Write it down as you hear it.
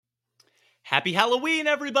Happy Halloween,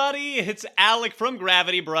 everybody! It's Alec from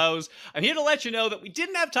Gravity Bros. I'm here to let you know that we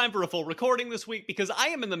didn't have time for a full recording this week because I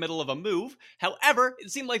am in the middle of a move. However,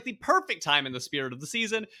 it seemed like the perfect time in the spirit of the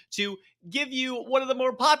season to give you one of the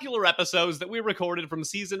more popular episodes that we recorded from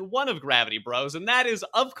season 1 of Gravity Bros, and that is,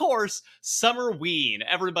 of course, Summerween,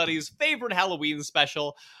 everybody's favorite Halloween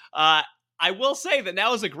special. I will say that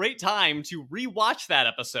now is a great time to rewatch that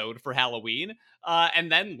episode for Halloween,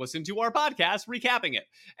 and then listen to our podcast recapping it.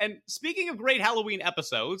 And speaking of great Halloween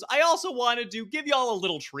episodes, I also wanted to give y'all a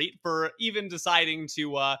little treat for even deciding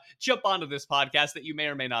to jump onto this podcast that you may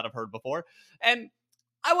or may not have heard before. And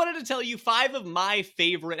I wanted to tell you 5 of my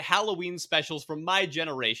favorite Halloween specials from my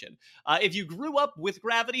generation. If you grew up with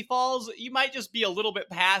Gravity Falls, you might just be a little bit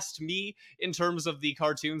past me in terms of the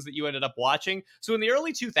cartoons that you ended up watching. So in the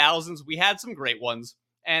early 2000s, we had some great ones.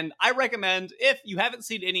 And I recommend, if you haven't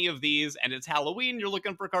seen any of these and it's Halloween, you're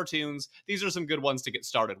looking for cartoons, these are some good ones to get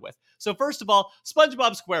started with. So first of all,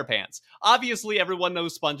 SpongeBob SquarePants. Obviously, everyone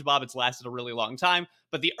knows SpongeBob. It's lasted a really long time.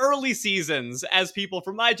 But the early seasons, as people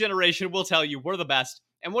from my generation will tell you, were the best.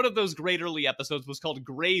 And one of those great early episodes was called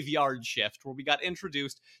Graveyard Shift, where we got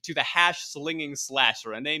introduced to the hash-slinging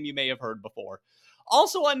slasher, a name you may have heard before.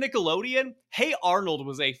 Also on Nickelodeon, Hey Arnold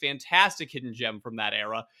was a fantastic hidden gem from that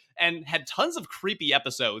era, and had tons of creepy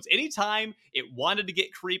episodes. Anytime it wanted to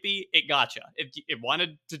get creepy, it gotcha. If it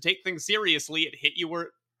wanted to take things seriously, it hit you where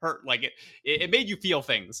it hurt. Like it made you feel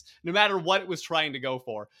things, no matter what it was trying to go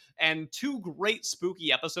for. And 2 great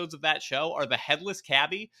spooky episodes of that show are The Headless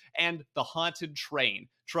Cabbie and The Haunted Train.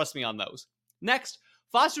 Trust me on those. Next,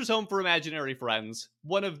 Foster's Home for Imaginary Friends,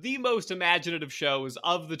 one of the most imaginative shows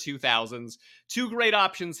of the 2000s. 2 great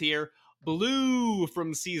options here: Blue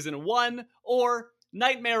from season 1 or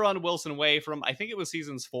Nightmare on Wilson Way from, I think it was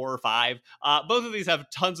seasons 4 or 5. Both of these have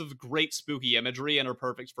tons of great spooky imagery and are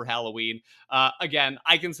perfect for Halloween. Again,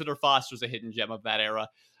 I consider Foster's a hidden gem of that era.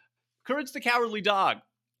 Courage the Cowardly Dog.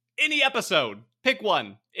 Any episode, pick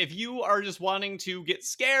one. If you are just wanting to get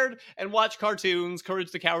scared and watch cartoons,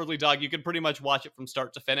 Courage the Cowardly Dog, you can pretty much watch it from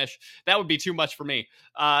start to finish. That would be too much for me.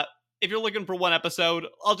 If you're looking for one episode,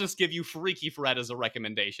 I'll just give you Freaky Fred as a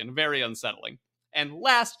recommendation. Very unsettling. And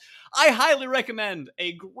last, I highly recommend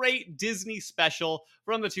a great Disney special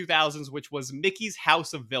from the 2000s, which was Mickey's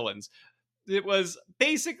House of Villains. It was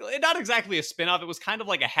basically, not exactly a spin-off, it was kind of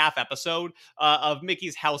like a half episode of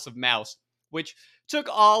Mickey's House of Mouse, which took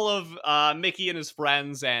all of Mickey and his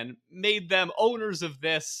friends and made them owners of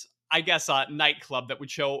this, I guess, nightclub that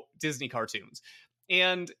would show Disney cartoons.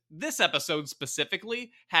 And this episode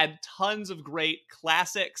specifically had tons of great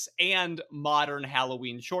classics and modern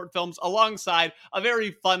Halloween short films alongside a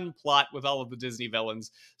very fun plot with all of the Disney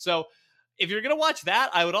villains. So if you're going to watch that,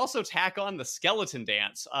 I would also tack on The Skeleton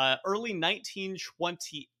Dance, early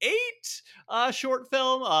 1928 short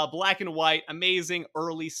film, black and white, amazing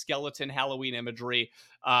early skeleton Halloween imagery.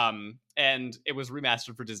 And it was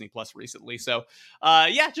remastered for Disney Plus recently. So,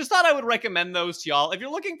 just thought I would recommend those to y'all. If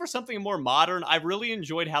you're looking for something more modern, I've really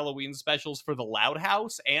enjoyed Halloween specials for The Loud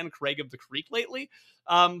House and Craig of the Creek lately.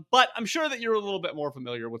 But I'm sure that you're a little bit more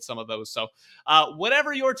familiar with some of those. So,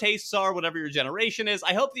 whatever your tastes are, whatever your generation is,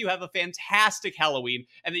 I hope that you have a fantastic Halloween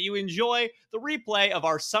and that you enjoy the replay of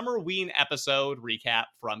our Summerween episode recap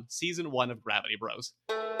from season 1 of Gravity Bros.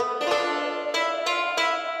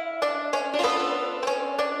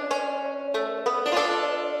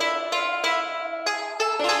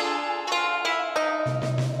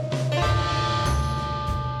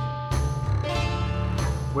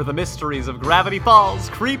 Where the mysteries of Gravity Falls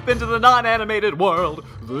creep into the non-animated world,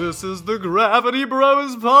 this is the Gravity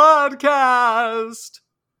Bros podcast.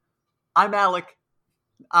 I'm Alec.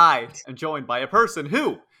 I am joined by a person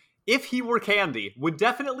who, if he were candy, would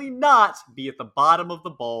definitely not be at the bottom of the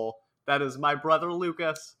bowl. That is my brother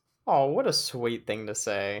Lucas. Oh, what a sweet thing to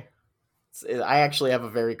say. I actually have a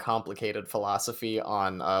very complicated philosophy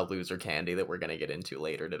on loser candy that we're going to get into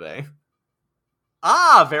later today.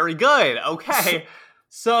 Ah, very good. Okay.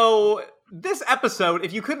 So, this episode,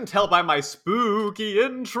 if you couldn't tell by my spooky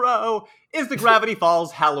intro, is the Gravity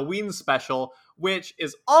Falls Halloween special, which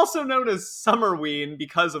is also known as Summerween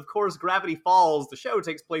because, of course, Gravity Falls, the show,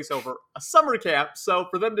 takes place over a summer camp, so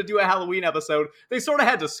for them to do a Halloween episode, they sort of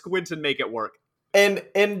had to squint and make it work. And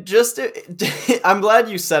just, I'm glad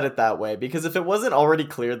you said it that way, because if it wasn't already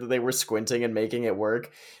clear that they were squinting and making it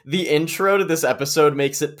work, the intro to this episode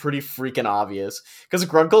makes it pretty freaking obvious. Because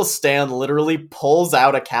Grunkle Stan literally pulls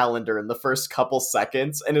out a calendar in the first couple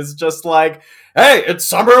seconds and is just like, hey, it's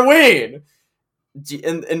Summerween!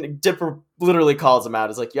 And Dipper literally calls him out.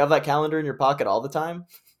 He's like, you have that calendar in your pocket all the time?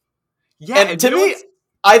 Yeah, and to me,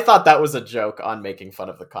 I thought that was a joke on making fun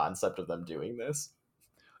of the concept of them doing this.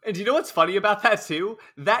 And do you know what's funny about that too?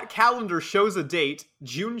 That calendar shows a date,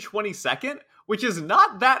 June 22nd, which is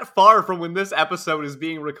not that far from when this episode is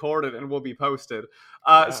being recorded and will be posted.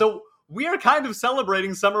 Yeah. So we are kind of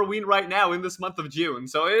celebrating Summerween right now in this month of June.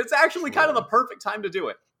 So it's actually kind of the perfect time to do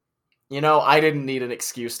it. You know, I didn't need an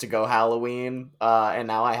excuse to go Halloween, and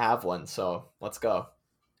now I have one, so let's go.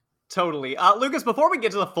 Totally. Lucas, before we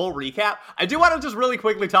get to the full recap, I do want to just really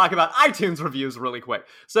quickly talk about iTunes reviews really quick.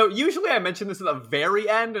 So usually I mention this at the very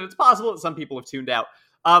end, and it's possible that some people have tuned out.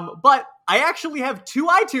 But I actually have 2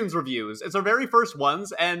 iTunes reviews. It's our very first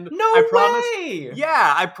ones, and No way!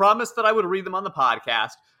 Yeah, I promised that I would read them on the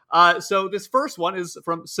podcast. So this first one is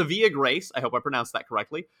from Sevilla Grace. I hope I pronounced that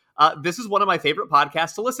correctly. This is one of my favorite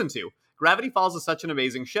podcasts to listen to. Gravity Falls is such an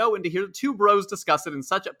amazing show, and to hear 2 bros discuss it in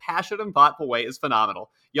such a passionate and thoughtful way is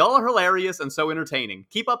phenomenal. Y'all are hilarious and so entertaining.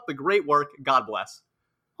 Keep up the great work. God bless.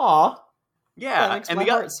 Aw. Yeah, That makes and my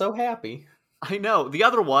heart so happy. I know. The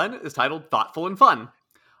other one is titled Thoughtful and Fun.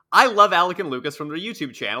 I love Alec and Lucas from their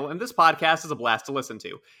YouTube channel, and this podcast is a blast to listen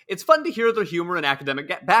to. It's fun to hear their humor and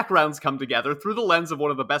academic backgrounds come together through the lens of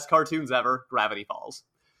one of the best cartoons ever, Gravity Falls.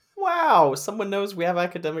 Wow, someone knows we have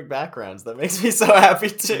academic backgrounds. That makes me so happy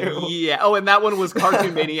too. Yeah. Oh, and that one was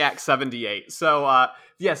Cartoon Maniac 78. So,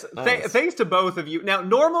 yes, Nice. thanks to both of you. Now,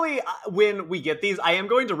 normally when we get these, I am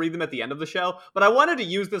going to read them at the end of the show, but I wanted to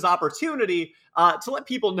use this opportunity to let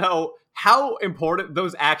people know how important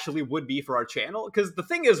those actually would be for our channel. Because the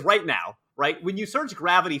thing is, right now, right, when you search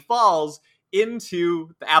Gravity Falls into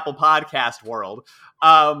the Apple Podcast world,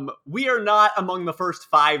 we are not among the first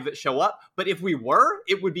 5 that show up, but if we were,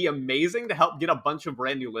 it would be amazing to help get a bunch of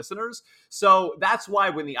brand new listeners. So that's why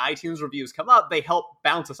when the iTunes reviews come up, they help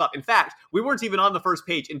bounce us up. In fact, we weren't even on the first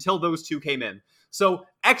page until those 2 came in. So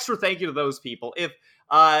extra thank you to those people. If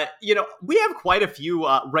we have quite a few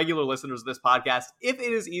regular listeners of this podcast. If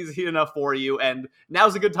it is easy enough for you, and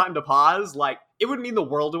now's a good time to pause, like, it would mean the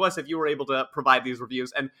world to us if you were able to provide these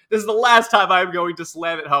reviews. And this is the last time I'm going to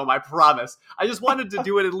slam it home, I promise. I just wanted to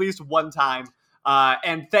do it at least one time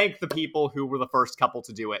and thank the people who were the first couple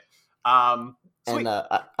to do it. Sweet. And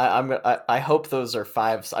I hope those are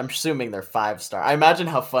 5. I'm assuming they're 5-star. I imagine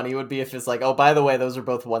how funny it would be if it's like, oh, by the way, those are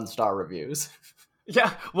both 1-star reviews.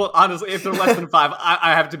 Yeah, well, honestly, if they're less than 5,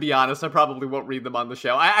 I have to be honest, I probably won't read them on the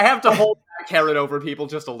show. I have to hold that carrot over people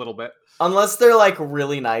just a little bit. Unless they're like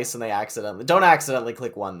really nice and they don't accidentally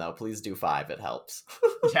click 1 though. Please do 5. It helps.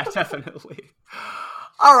 Yeah, definitely.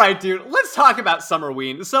 All right, dude, let's talk about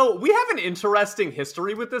Summerween. So we have an interesting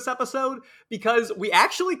history with this episode because we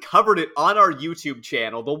actually covered it on our YouTube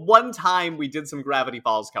channel the one time we did some Gravity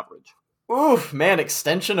Falls coverage. Oof, man,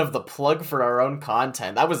 extension of the plug for our own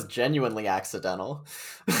content. That was genuinely accidental.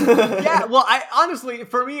 Yeah, well, honestly,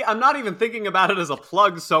 for me, I'm not even thinking about it as a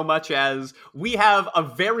plug so much as we have a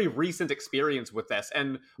very recent experience with this.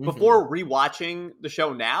 And before rewatching the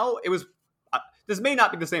show now, it was, this may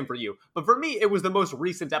not be the same for you, but for me, it was the most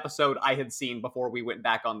recent episode I had seen before we went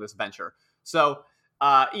back on this venture. So,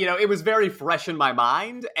 it was very fresh in my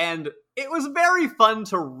mind, and it was very fun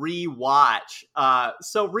to rewatch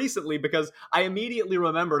so recently because I immediately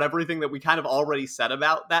remembered everything that we kind of already said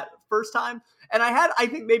about that first time. And I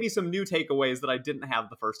think, maybe some new takeaways that I didn't have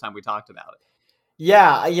the first time we talked about it.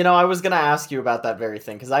 Yeah, I was going to ask you about that very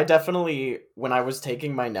thing, because I definitely, when I was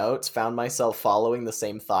taking my notes, found myself following the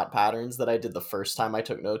same thought patterns that I did the first time I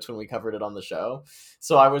took notes when we covered it on the show.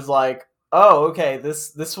 So I was like, oh, okay,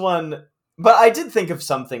 this one... But I did think of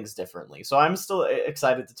some things differently, so I'm still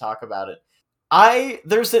excited to talk about it.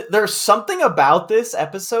 There's something about this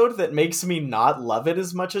episode that makes me not love it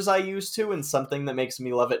as much as I used to, and something that makes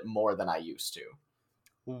me love it more than I used to.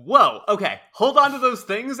 Whoa, okay. Hold on to those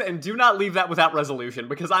things, and do not leave that without resolution,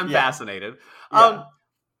 because I'm fascinated. Yeah.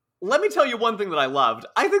 Let me tell you one thing that I loved.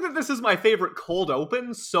 I think that this is my favorite cold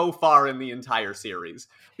open so far in the entire series,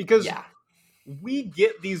 because we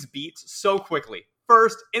get these beats so quickly.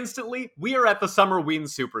 First, instantly, we are at the Summerween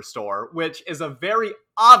Superstore, which is a very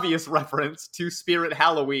obvious reference to Spirit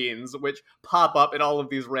Halloweens, which pop up in all of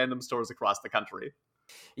these random stores across the country.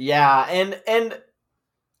 Yeah, and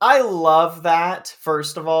I love that,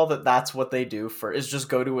 first of all, that's what they do is just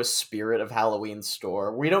go to a Spirit of Halloween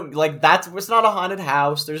store. We don't, it's not a haunted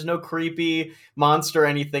house, there's no creepy monster or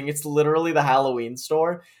anything, it's literally the Halloween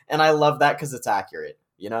store, and I love that because it's accurate,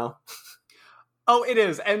 Oh, it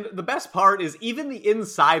is. And the best part is even the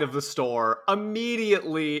inside of the store,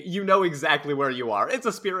 immediately you know exactly where you are. It's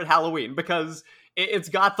a Spirit Halloween because it's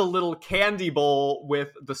got the little candy bowl with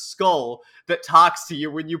the skull that talks to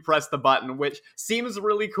you when you press the button, which seems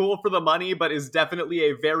really cool for the money, but is definitely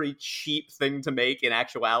a very cheap thing to make in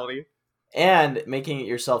actuality. And making it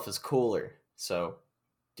yourself is cooler. So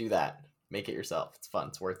do that. Make it yourself. It's fun.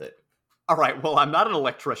 It's worth it. All right, well, I'm not an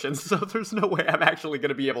electrician, so there's no way I'm actually going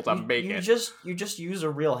to be able to make You it. just use a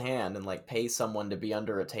real hand and like pay someone to be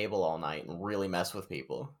under a table all night and really mess with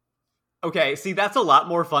people. Okay, see, that's a lot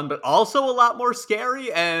more fun, but also a lot more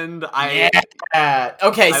scary, and Yeah.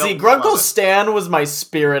 Okay, I see, don't love Grunkle it. Stan was my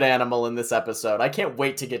spirit animal in this episode. I can't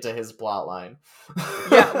wait to get to his plotline.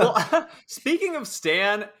 Yeah, well, speaking of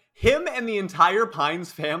Stan, him and the entire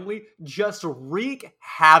Pines family just wreak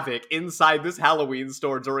havoc inside this Halloween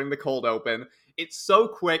store during the cold open. It's so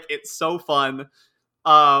quick, it's so fun.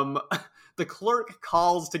 Um, the clerk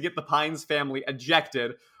calls to get the Pines family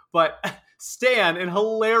ejected, but Stan, in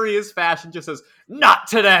hilarious fashion, just says, "Not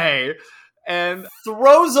today!" And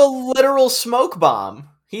throws a literal smoke bomb.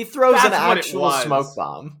 He throws an that's what it actual smoke was.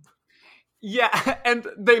 bomb. Yeah, and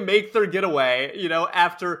they make their getaway,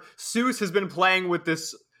 after Seuss has been playing with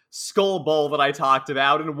this skull bowl that I talked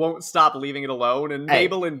about and won't stop leaving it alone, and Hey,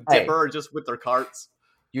 Mabel and hey. Dipper are just with their carts.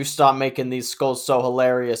 You stop making these skulls so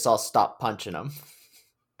hilarious, I'll stop punching them.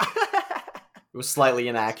 It was slightly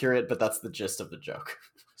inaccurate, but that's the gist of the joke.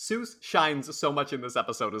 Seuss shines so much in this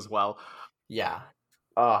episode as well. Yeah.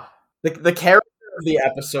 The character of the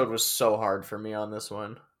episode was so hard for me on this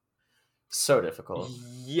one. So difficult.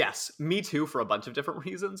 Yes, me too, for a bunch of different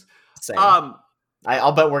reasons. Same.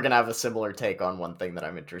 I'll bet we're gonna have a similar take on one thing that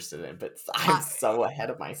I'm interested in, but I'm so ahead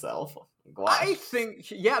of myself. I think,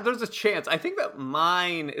 there's a chance. I think that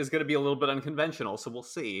mine is going to be a little bit unconventional, so we'll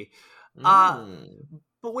see.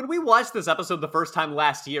 But when we watched this episode the first time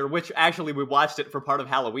last year, which actually we watched it for part of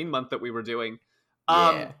Halloween month that we were doing,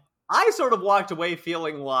 I sort of walked away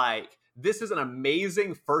feeling like this is an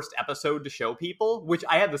amazing first episode to show people, which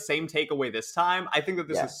I had the same takeaway this time. I think that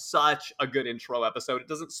this is such a good intro episode. It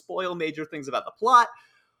doesn't spoil major things about the plot,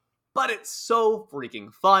 but it's so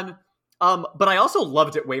freaking fun. But I also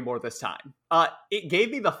loved it way more this time. It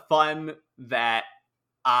gave me the fun that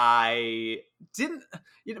I didn't,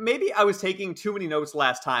 maybe I was taking too many notes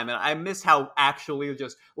last time and I missed how actually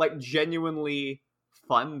just like genuinely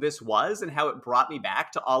fun this was and how it brought me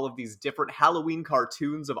back to all of these different Halloween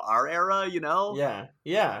cartoons of our era,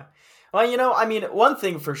 Yeah. Well, I mean, one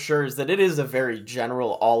thing for sure is that it is a very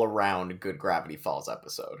general, all-around good Gravity Falls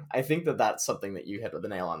episode. I think that that's something that you hit the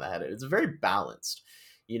nail on the head. It's very balanced.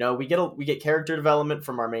 We get character development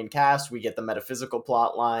from our main cast. We get the metaphysical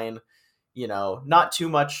plot line. Not too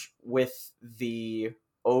much with the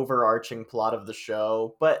overarching plot of the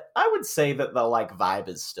show, but I would say that the vibe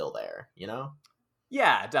is still there.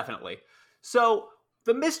 Yeah, definitely. So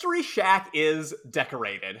the Mystery Shack is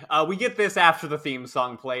decorated. We get this after the theme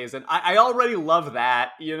song plays, and I already love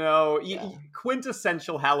that.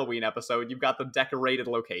 Quintessential Halloween episode. You've got the decorated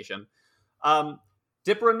location.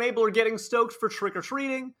 Dipper and Mabel are getting stoked for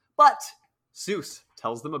trick-or-treating, but Seuss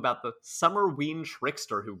tells them about the Summerween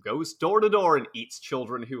trickster who goes door to door and eats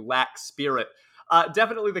children who lack spirit.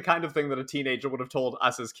 Definitely the kind of thing that a teenager would have told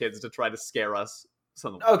us as kids to try to scare us.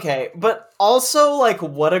 Okay, but also,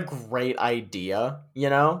 what a great idea,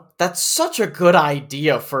 That's such a good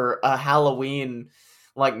idea for a Halloween,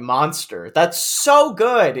 monster. That's so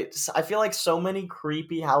good! I feel like so many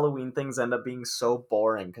creepy Halloween things end up being so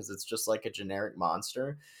boring because it's just, a generic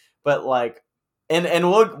monster. But, and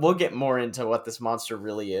we'll get more into what this monster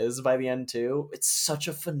really is by the end, too. It's such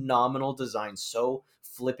a phenomenal design, so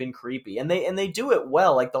flipping creepy, and they do it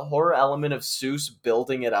well. The horror element of Seuss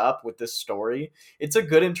building it up with this story, it's a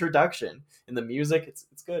good introduction, and the music, it's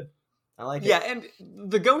good. I like it. Yeah, and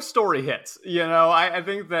the ghost story hits. I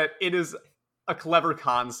think that it is a clever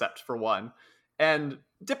concept for one. And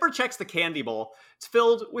Dipper checks the candy bowl. It's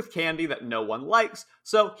filled with candy that no one likes,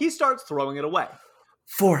 so he starts throwing it away.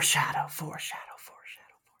 Foreshadow.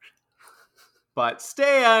 But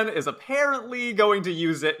Stan is apparently going to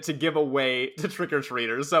use it to give away to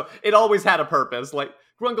trick-or-treaters. So it always had a purpose.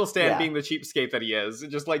 Grunkle Stan being the cheapskate that he is,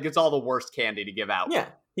 it just gets all the worst candy to give out. Yeah,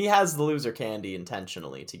 he has the loser candy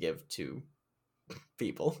intentionally to give to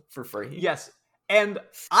people for free. Yes, and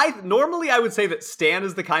I would say that Stan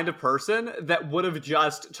is the kind of person that would have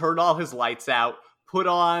just turned all his lights out, put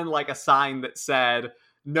on a sign that said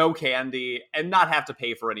no candy, and not have to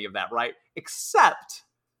pay for any of that, right? Except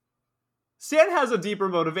Stan has a deeper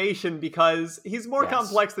motivation because he's more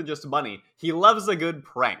complex than just money. He loves a good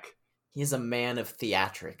prank. He's a man of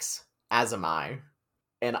theatrics, as am I.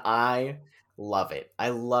 And I love it. I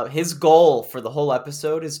love his goal for the whole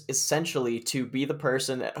episode is essentially to be the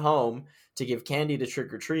person at home to give candy to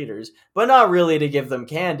trick-or-treaters, but not really to give them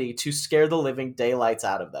candy, to scare the living daylights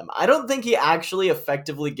out of them. I don't think he actually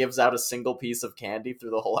effectively gives out a single piece of candy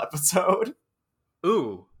through the whole episode.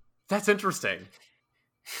 Ooh, that's interesting.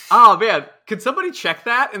 Oh man, could somebody check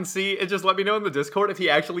that and see and just let me know in the Discord if he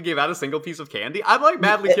actually gave out a single piece of candy? I'm like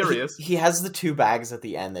madly curious. He has the 2 bags at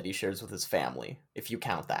the end that he shares with his family, if you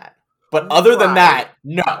count that. But other than Right. that,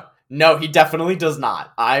 no. No, he definitely does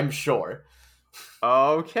not. I'm sure.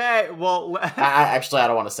 Okay. Well, Actually, I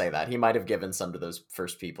don't want to say that. He might have given some to those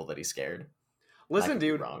first people that he scared. I listen, could be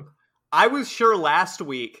dude. wrong. I was sure last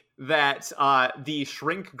week that the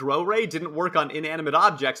shrink grow ray didn't work on inanimate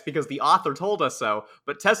objects because the author told us so.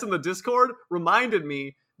 But Tess in the Discord reminded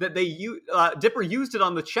me that Dipper used it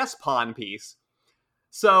on the chess pawn piece.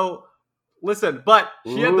 So listen, but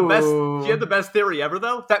she had the best. She had Ooh. the best theory ever,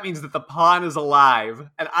 though. That means that the pawn is alive,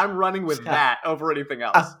 and I'm running with that over anything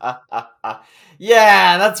else.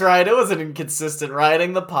 Yeah, that's right. It wasn't inconsistent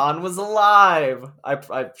writing. The pawn was alive.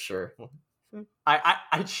 I'm sure.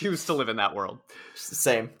 I choose to live in that world.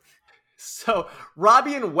 Same. So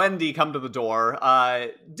Robbie and Wendy come to the door.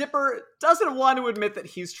 Dipper doesn't want to admit that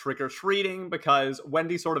he's trick-or-treating because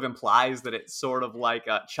Wendy sort of implies that it's sort of like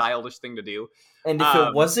a childish thing to do. And if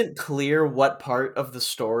it wasn't clear what part of the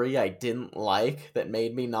story I didn't like that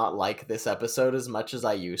made me not like this episode as much as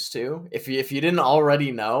I used to, if you didn't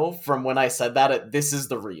already know from when I said that, this is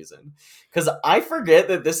the reason. Because I forget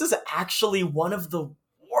that this is actually one of the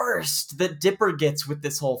worst that Dipper gets with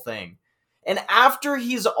this whole thing. And after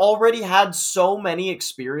he's already had so many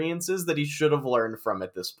experiences that he should have learned from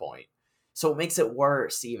at this point. So it makes it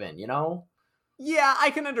worse even, you know? Yeah, I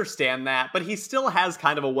can understand that, but he still has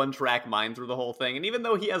kind of a one-track mind through the whole thing. And even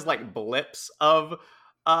though he has like blips of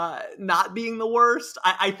not being the worst,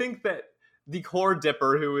 I think that the core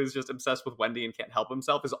Dipper, who is just obsessed with Wendy and can't help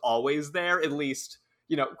himself, is always there, at least,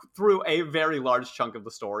 through a very large chunk of the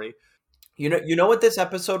story. You know what this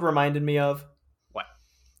episode reminded me of? What?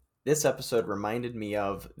 This episode reminded me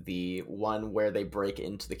of the one where they break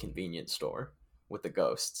into the convenience store with the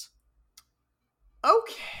ghosts.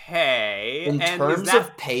 Okay. In terms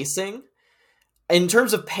of pacing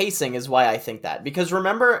is why I think that. Because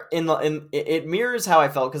remember, it mirrors how I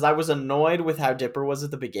felt, because I was annoyed with how Dipper was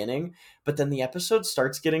at the beginning, but then the episode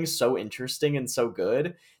starts getting so interesting and so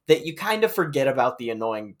good that you kind of forget about the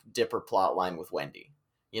annoying Dipper plotline with Wendy,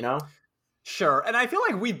 you know? Sure, and I feel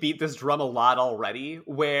like we beat this drum a lot already,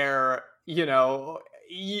 where, you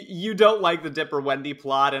don't like the Dipper Wendy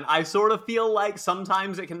plot, and I sort of feel like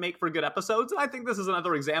sometimes it can make for good episodes, and I think this is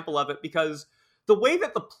another example of it, because the way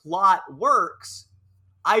that the plot works,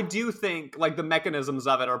 I do think, like, the mechanisms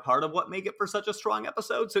of it are part of what make it for such a strong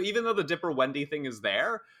episode, so even though the Dipper Wendy thing is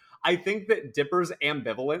there, I think that Dipper's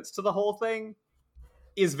ambivalence to the whole thing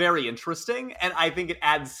is very interesting, and I think it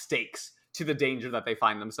adds stakes to the danger that they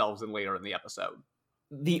find themselves in later in the episode.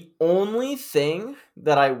 The only thing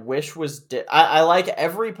that I wish was... I like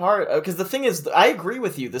every part, because the thing is, I agree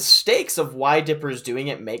with you, the stakes of why Dipper's doing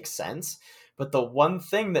it makes sense, but the one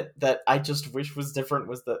thing that I just wish was different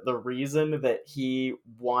was the reason that he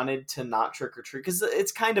wanted to not trick-or-treat, because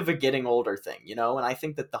it's kind of a getting older thing, and I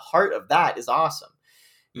think that the heart of that is awesome.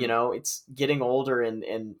 It's getting older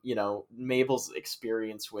and Mabel's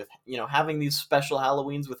experience with, having these special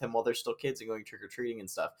Halloweens with him while they're still kids and going trick-or-treating and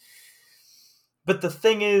stuff. But the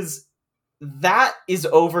thing is, that is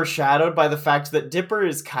overshadowed by the fact that Dipper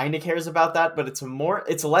kind of cares about that, but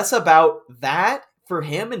it's less about that for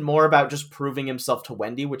him and more about just proving himself to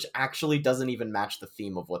Wendy, which actually doesn't even match the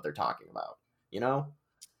theme of what they're talking about,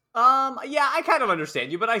 Yeah, I kind of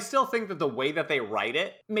understand you, but I still think that the way that they write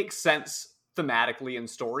it makes sense thematically and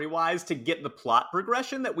story-wise to get the plot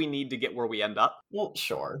progression that we need to get where we end up. Well,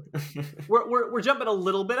 sure. we're jumping a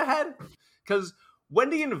little bit ahead, because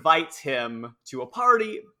Wendy invites him to a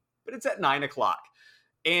party, but it's at 9:00,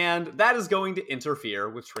 and that is going to interfere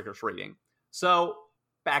with trick-or-treating. So,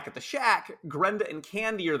 back at the shack, Grenda and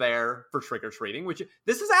Candy are there for trick-or-treating, which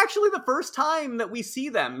this is actually the first time that we see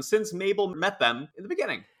them since Mabel met them in the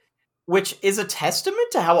beginning. Which is a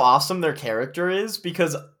testament to how awesome their character is,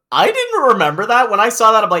 because I didn't remember that. When I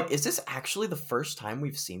saw that, I'm like, is this actually the first time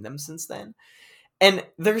we've seen them since then? And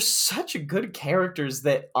they're such good characters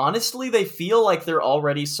that, honestly, they feel like they're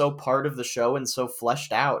already so part of the show and so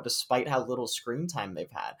fleshed out, despite how little screen time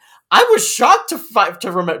they've had. I was shocked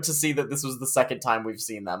to see that this was the second time we've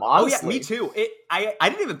seen them, honestly. Oh yeah, me too. I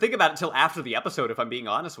didn't even think about it until after the episode, if I'm being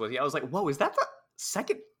honest with you. I was like, whoa, is that the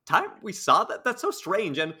second time we saw that? That's so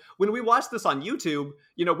strange. And when we watched this on YouTube,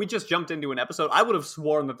 we just jumped into an episode. I would have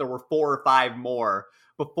sworn that there were 4 or 5 more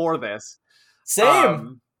before this.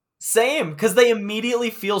 Same, because they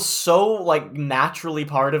immediately feel so, like, naturally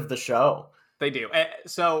part of the show. They do.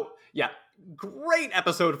 So, yeah, great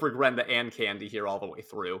episode for Grenda and Candy here all the way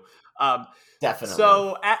through. Definitely.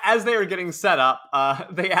 So, as they are getting set up,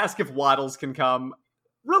 they ask if Waddles can come.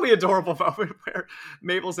 really adorable moment where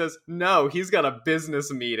Mabel says, no, he's got a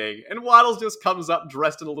business meeting. And Waddles just comes up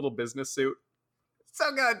dressed in a little business suit.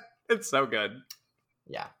 So good. It's so good.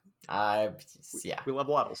 Yeah. We love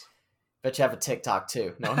Waddles. Bet you have a TikTok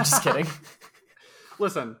too. No, I'm just kidding.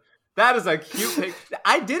 Listen, that is a cute thing.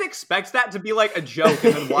 I did expect that to be like a joke,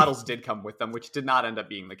 and then Waddles did come with them, which did not end up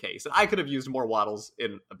being the case. And I could have used more Waddles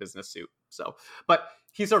in a business suit. So, but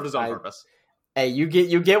he served his own purpose. Hey, you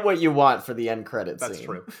get what you want for the end credits scene. That's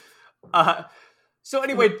true. So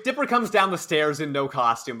anyway, Dipper comes down the stairs in no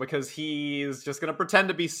costume because he's just going to pretend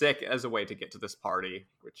to be sick as a way to get to this party,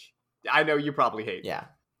 which I know you probably hate. Yeah.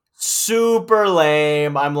 Super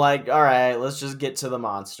lame. I'm like, all right, let's just get to the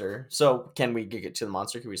monster. So can we get to the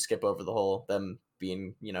monster? Can we skip over the whole them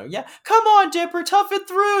being, yeah, come on, Dipper, tough it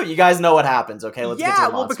through. You guys know what happens, okay? Let's get to the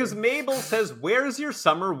monster. Yeah, well, because Mabel says, where's your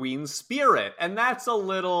Summerween spirit? And that's a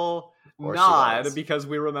little nod because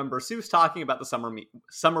we remember Seuss talking about the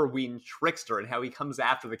Summerween trickster and how he comes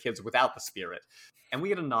after the kids without the spirit. And we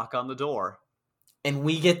get a knock on the door. And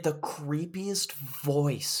we get the creepiest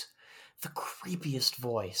voice. The creepiest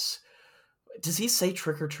voice. Does he say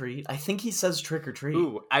trick or treat? I think he says trick or treat.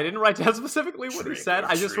 Ooh, I didn't write down specifically what he said.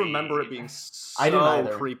 I just remember it being so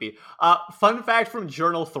creepy. Fun fact from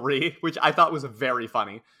Journal 3, which I thought was very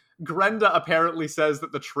funny. Grenda apparently says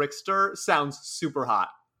that the trickster sounds super hot.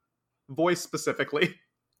 Voice specifically.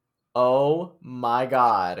 Oh my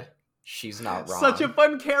god. She's not wrong. Such a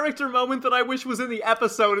fun character moment that I wish was in the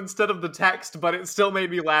episode instead of the text, but it still made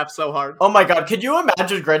me laugh so hard. Oh my god, could you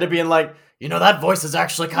imagine Greta being like, that voice is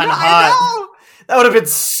actually kind of hot. That would have been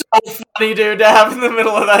so funny, dude, to have in the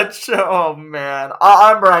middle of that show. Oh man,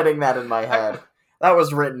 I'm writing that in my head. That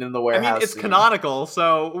was written in the warehouse. I mean, it's canonical,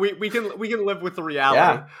 so we can live with the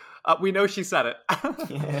reality. Yeah. We know she said it.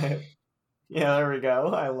 Yeah, there we go.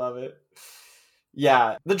 I love it.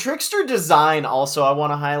 Yeah, the trickster design also I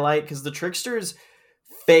want to highlight because the trickster's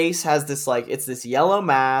face has this it's this yellow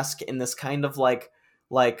mask and this kind of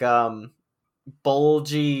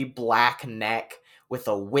bulgy black neck with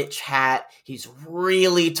a witch hat. He's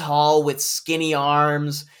really tall with skinny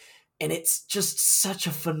arms, and it's just such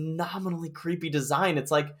a phenomenally creepy design.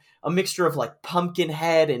 It's like a mixture of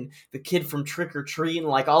Pumpkinhead and the kid from Trick or Treat and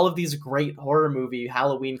all of these great horror movie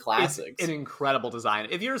Halloween classics. It's an incredible design.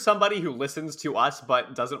 If you're somebody who listens to us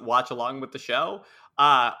but doesn't watch along with the show,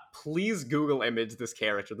 please Google image this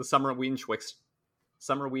character, the Summerween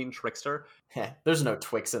Trickster. There's no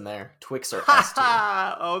Twix in there. Twix are S tier.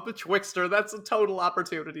 Oh, the Twixter. That's a total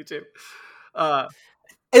opportunity too.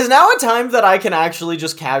 Is now a time that I can actually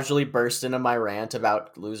just casually burst into my rant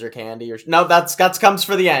about loser candy? No, that's comes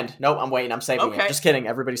for the end. No, I'm waiting. I'm saving it. Just kidding.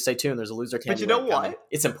 Everybody stay tuned. There's a loser candy. But you know what? Coming.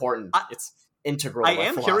 It's important. It's integral. I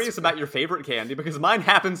am curious about your favorite candy because mine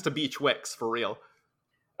happens to be Twix, for real.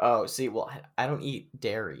 Oh, see, well, I don't eat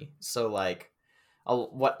dairy. So,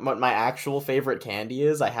 what my actual favorite candy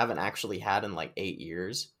is, I haven't actually had in 8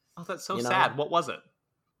 years. Oh, that's so sad. What was it?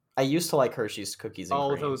 I used to like Hershey's cookies and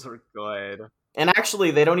cream. Oh, those are good. And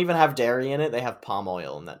actually, they don't even have dairy in it. They have palm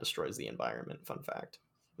oil, and that destroys the environment. Fun fact.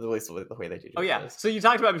 At least the way they do it. Oh, yeah. So you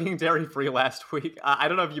talked about being dairy-free last week. I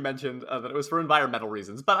don't know if you mentioned that it was for environmental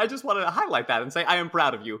reasons, but I just wanted to highlight that and say I am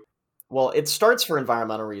proud of you. Well, it starts for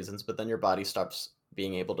environmental reasons, but then your body stops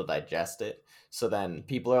being able to digest it. So then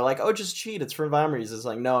people are like, oh, just cheat. It's for environmental reasons.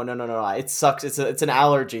 It's no. It sucks. It's an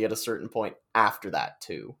allergy at a certain point after that,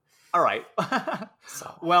 too. All right.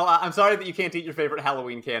 Well, I'm sorry that you can't eat your favorite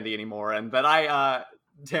Halloween candy anymore, and that I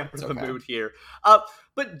dampened the mood here.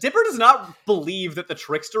 But Dipper does not believe that the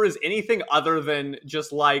trickster is anything other than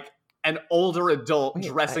just an older adult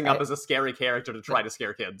dressing up as a scary character to try to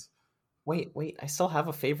scare kids. Wait, I still have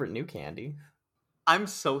a favorite new candy. I'm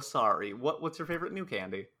so sorry. What's your favorite new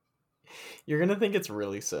candy? You're gonna think it's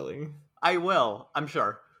really silly. I will, I'm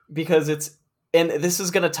sure. Because and this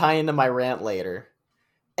is gonna tie into my rant later.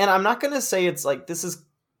 And I'm not going to say it's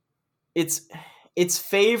it's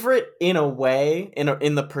favorite in a way,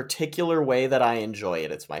 in the particular way that I enjoy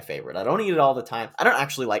it. It's my favorite. I don't eat it all the time. I don't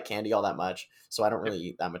actually like candy all that much, so I don't really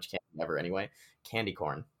eat that much candy ever anyway. Candy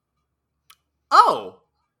corn. Oh,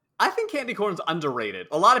 I think candy corn's underrated.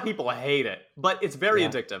 A lot of people hate it, but it's very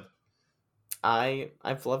addictive.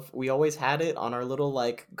 We always had it on our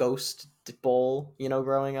little ghost bowl,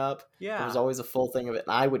 growing up. Yeah. There was always a full thing of it,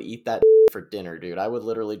 and I would eat that for dinner, dude. I would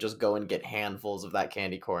literally just go and get handfuls of that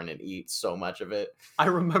candy corn and eat so much of it. I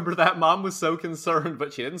remember that mom was so concerned,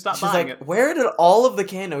 but she didn't stop buying it. Where did all of the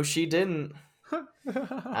candy? No, she didn't.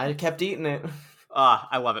 I kept eating it.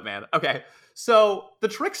 I love it, man. Okay, so the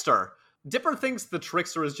trickster. Dipper thinks the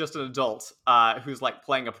trickster is just an adult who's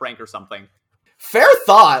playing a prank or something. Fair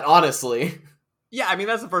thought, honestly. Yeah, I mean,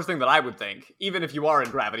 that's the first thing that I would think, even if you are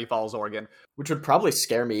in Gravity Falls, Oregon. Which would probably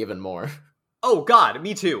scare me even more. Oh, God,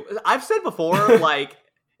 me too. I've said before, like,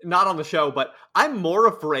 not on the show, but I'm more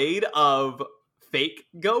afraid of fake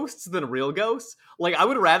ghosts than real ghosts. Like, I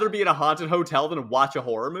would rather be in a haunted hotel than watch a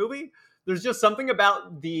horror movie. There's just something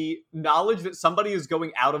about the knowledge that somebody is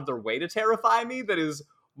going out of their way to terrify me that is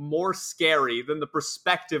more scary than the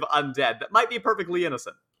prospective undead that might be perfectly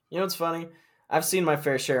innocent. You know what's funny? I've seen my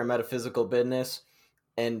fair share of metaphysical business,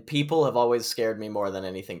 and people have always scared me more than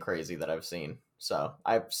anything crazy that I've seen. So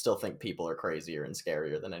I still think people are crazier and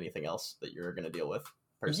scarier than anything else that you're going to deal with.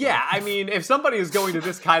 Personally. Yeah, I mean, if somebody is going to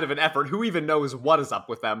this kind of an effort, who even knows what is up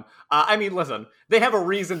with them? I mean, listen, they have a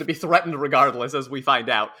reason to be threatened regardless, as we find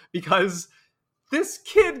out, because this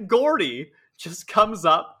kid, Gordy, just comes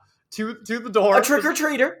up to the door. A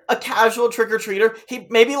trick-or-treater. A casual trick-or-treater. He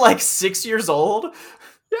maybe like 6 years old.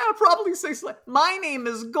 Yeah, probably 6. My name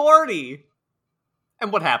is Gordy.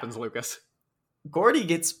 And what happens, Lucas? Gordy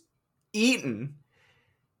gets eaten.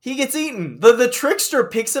 He gets eaten. The trickster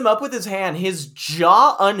picks him up with his hand. His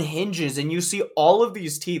jaw unhinges, and you see all of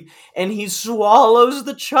these teeth, and he swallows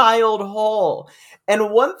the child whole. And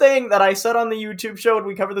one thing that I said on the YouTube show, and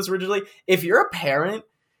we covered this originally, if you're a parent,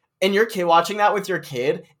 and your kid watching that with your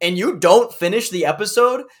kid, and you don't finish the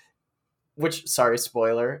episode, which, sorry,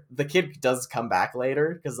 spoiler, the kid does come back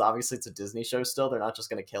later, because obviously it's a Disney show still, they're not just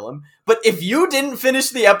going to kill him. But if you didn't finish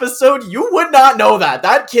the episode, you would not know that.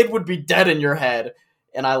 That kid would be dead in your head.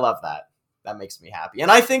 And I love that. That makes me happy.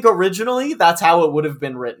 And I think originally that's how it would have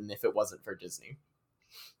been written if it wasn't for Disney.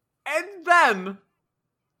 And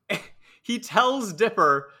then he tells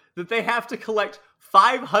Dipper that they have to collect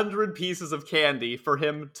 500 pieces of candy for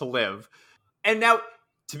him to live. And now,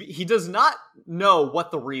 he does not know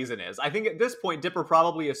what the reason is. I think at this point, Dipper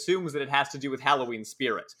probably assumes that it has to do with Halloween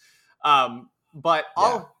spirit. But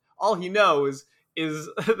all he knows is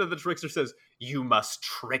that the trickster says, "You must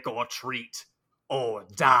trick or treat or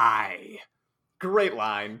die." Great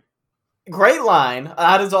line. Great line.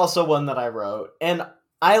 That is also one that I wrote. And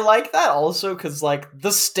I like that also because, like,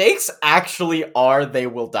 the stakes actually are they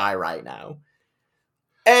will die right now.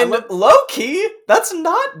 And low-key, that's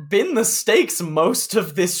not been the stakes most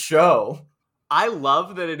of this show. I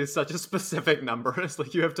love that it is such a specific number. It's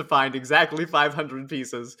like you have to find exactly 500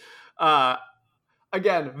 pieces.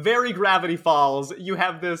 Again, very Gravity Falls. You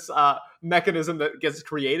have this mechanism that gets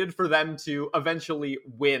created for them to eventually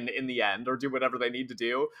win in the end or do whatever they need to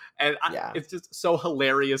do. And it's just so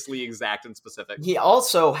hilariously exact and specific. He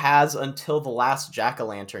also has until the last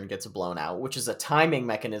jack-o'-lantern gets blown out, which is a timing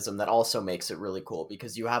mechanism that also makes it really cool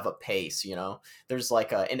because you have a pace, you know? There's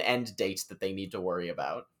like an end date that they need to worry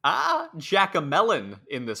about. Jack-a-melon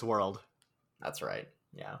in this world. That's right.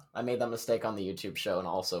 Yeah. I made that mistake on the YouTube show and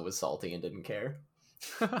also was salty and didn't care.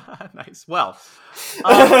 Nice. Well,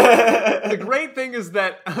 the great thing is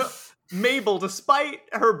that Mabel, despite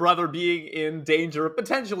her brother being in danger of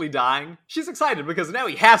potentially dying, she's excited because now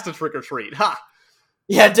he has to trick or treat. Ha!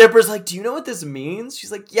 Yeah, Dipper's like, "Do you know what this means?"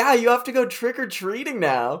 She's like, "Yeah, you have to go trick-or-treating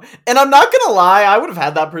now." And I'm not gonna lie, I would have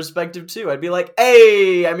had that perspective too. I'd be like,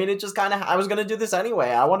 "Hey, I mean, it just kind of, I was gonna do this anyway.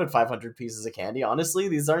 I wanted 500 pieces of candy. Honestly,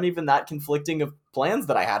 these aren't even that conflicting of plans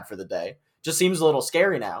that I had for the day. Just seems a little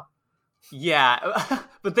scary now." Yeah,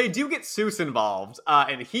 but they do get Seuss involved,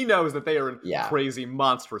 and he knows that they are in crazy,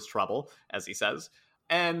 monstrous trouble, as he says.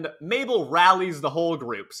 And Mabel rallies the whole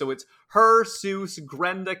group, so it's her, Seuss,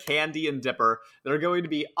 Grenda, Candy, and Dipper that are going to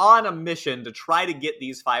be on a mission to try to get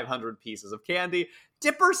these 500 pieces of candy.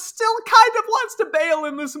 Dipper still kind of wants to bail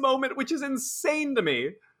in this moment, which is insane to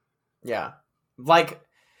me. Yeah, like...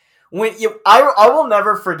 I will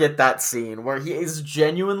never forget that scene where he is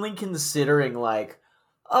genuinely considering, like,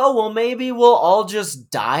 oh, well, maybe we'll all just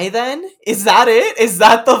die then? Is that it? Is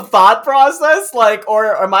that the thought process? Like,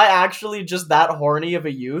 or am I actually just that horny of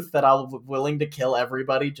a youth that I'm willing to kill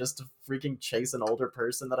everybody just to freaking chase an older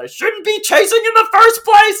person that I shouldn't be chasing in the first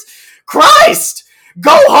place? Christ!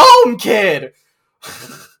 Go home, kid!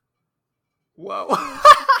 Whoa.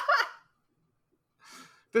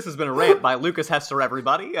 This has been a rant by Lucas Hester,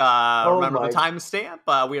 everybody. Remember the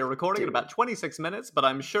timestamp? We are recording at about 26 minutes, but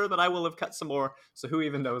I'm sure that I will have cut some more, so who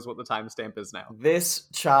even knows what the timestamp is now? This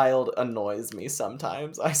child annoys me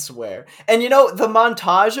sometimes, I swear. And you know, the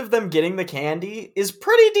montage of them getting the candy is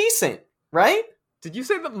pretty decent, right? Did you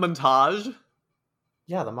say the montage?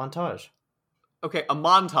 Yeah, the montage. Okay, a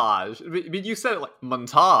montage. I mean, you said it like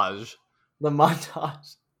montage. The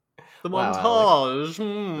montage. The montage.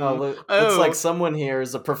 Wow, looks like someone here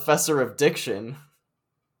is a professor of diction.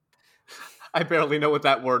 I barely know what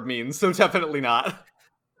that word means, so definitely not.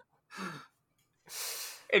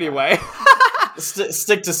 Anyway.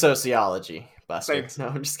 Stick to sociology. Buster. Thanks. No,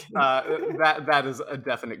 I'm just kidding. That is a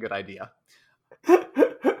definite good idea.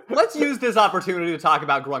 Let's use this opportunity to talk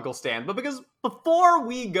about Grunkle Stan, but because before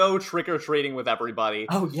we go trick-or-treating with everybody,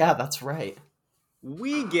 Oh yeah, that's right.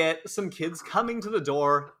 we get some kids coming to the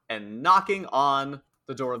door and knocking on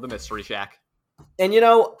the door of the Mystery Shack. And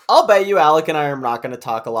I'll bet you Alec and I are not going to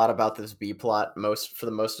talk a lot about this B plot for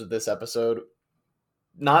the most of this episode.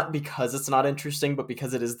 Not because it's not interesting, but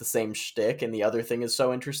because it is the same shtick and the other thing is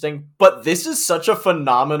so interesting. But this is such a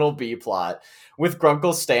phenomenal B plot with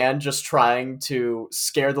Grunkle Stan just trying to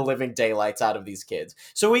scare the living daylights out of these kids.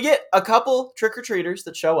 So we get a couple trick-or-treaters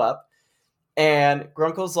that show up, and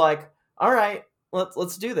Grunkle's like, all right,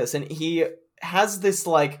 let's do this. And he has this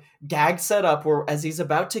like gag set up where as he's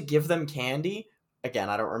about to give them candy, again,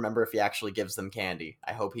 I don't remember if he actually gives them candy.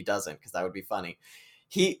 I hope he doesn't, because that would be funny.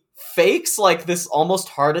 He fakes like this almost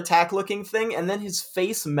heart attack looking thing, and then his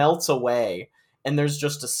face melts away, and there's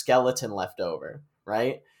just a skeleton left over,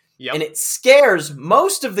 right? Yep. And it scares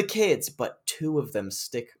most of the kids, but 2 of them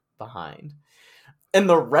stick behind. And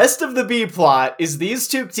the rest of the B plot is these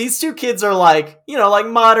two kids are like, like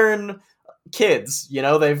modern kids,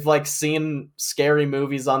 they've like seen scary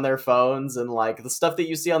movies on their phones, and like the stuff that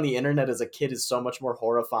you see on the internet as a kid is so much more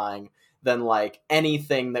horrifying than like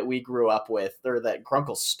anything that we grew up with, or that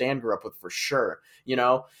Grunkle Stan grew up with for sure,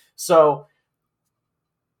 So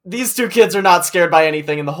these 2 kids are not scared by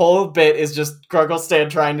anything, and the whole bit is just Grunkle Stan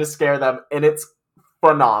trying to scare them, and it's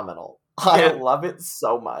phenomenal. I love it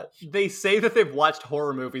so much. They say that they've watched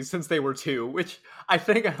horror movies since they were 2, which I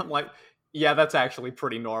think I'm like, yeah, that's actually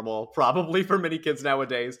pretty normal, probably for many kids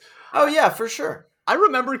nowadays. Oh yeah, for sure. I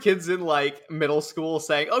remember kids in like middle school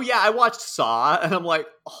saying, "Oh yeah, I watched Saw," and I'm like,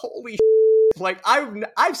 "Holy like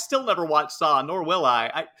I've still never watched Saw, nor will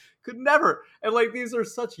I. I could never." And like these are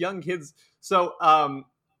such young kids, so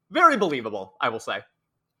very believable, I will say.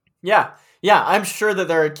 Yeah, I'm sure that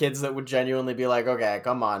there are kids that would genuinely be like, "Okay,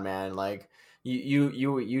 come on, man! Like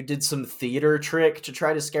you did some theater trick to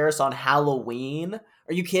try to scare us on Halloween?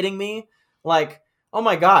 Are you kidding me? Like." Oh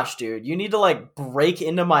my gosh, dude, you need to like break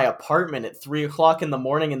into my apartment at 3:00 in the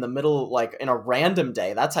morning in the middle, like in a random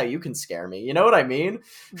day. That's how you can scare me. You know what I mean?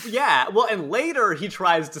 Yeah, well, and later he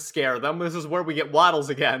tries to scare them. This is where we get Waddles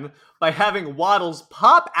again, by having Waddles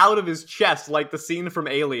pop out of his chest like the scene from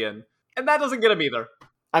Alien. And that doesn't get him either.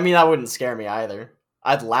 I mean, that wouldn't scare me either.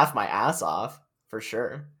 I'd laugh my ass off, for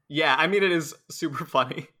sure. Yeah, I mean, it is super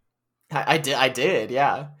funny. I did,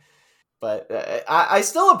 yeah. But I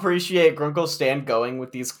still appreciate Grunkle Stan going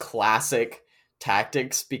with these classic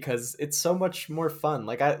tactics because it's so much more fun.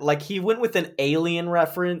 Like he went with an alien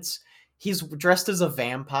reference. He's dressed as a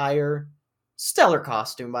vampire. Stellar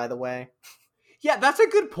costume, by the way. Yeah, that's a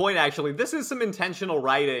good point, actually. This is some intentional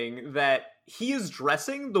writing that he is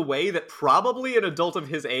dressing the way that probably an adult of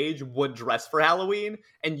his age would dress for Halloween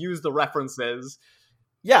and use the references.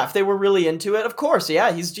 Yeah, if they were really into it, of course,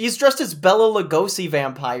 yeah. He's dressed as Bela Lugosi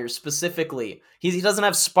vampire, specifically. He doesn't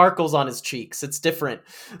have sparkles on his cheeks. It's different.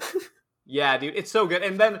 Yeah, dude, it's so good.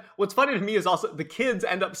 And then what's funny to me is also the kids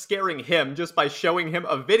end up scaring him just by showing him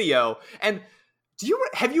a video. And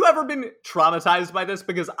have you ever been traumatized by this?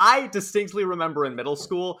 Because I distinctly remember in middle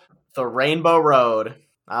school, The Rainbow Road.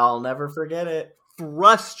 I'll never forget it.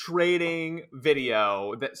 Frustrating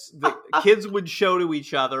video that the kids would show to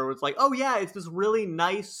each other. It's like, oh yeah, it's this really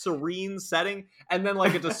nice, serene setting, and then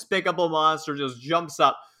like a despicable monster just jumps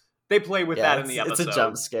up. They play with that in the episode. It's a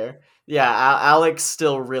jump scare. Yeah, Alex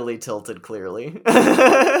still really tilted, clearly.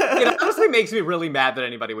 It honestly makes me really mad that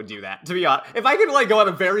anybody would do that, to be honest. If I could like go on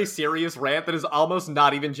a very serious rant that is almost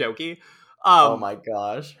not even jokey. Oh my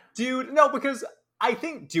gosh. Dude, no, because I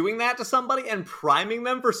think doing that to somebody and priming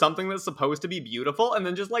them for something that's supposed to be beautiful and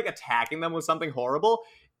then just like attacking them with something horrible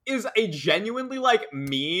is a genuinely like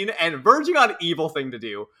mean and verging on evil thing to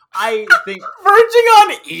do. I think verging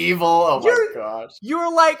on evil. Oh my gosh.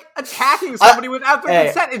 You're like attacking somebody without their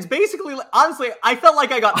consent. It's basically honestly, I felt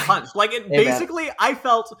like I got punched. Like it basically man. I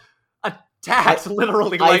felt attacked,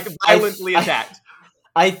 literally violently attacked.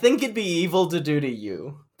 I think it'd be evil to do to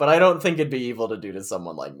you, but I don't think it'd be evil to do to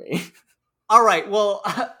someone like me. All right, well,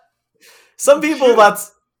 some people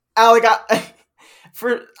that's Alec.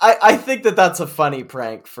 I think that's a funny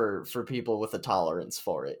prank for people with a tolerance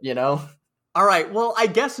for it, you know. All right, well, I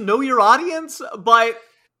guess know your audience, but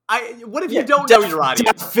what if you don't know your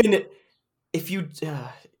audience? If you,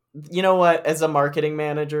 you know what? As a marketing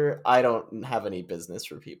manager, I don't have any business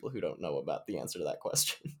for people who don't know about the answer to that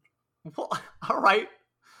question. Well, all right,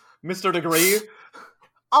 Mr. Degree.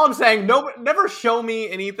 All I'm saying, no, never show me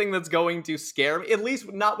anything that's going to scare me. At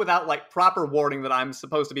least not without like proper warning that I'm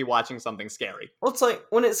supposed to be watching something scary. Well, it's like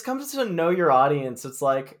when it comes to know your audience, it's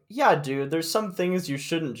like, yeah, dude, there's some things you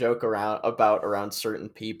shouldn't joke around certain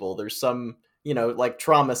people. There's some, like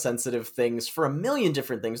trauma sensitive things for a million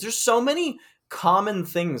different things. There's so many common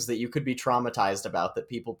things that you could be traumatized about that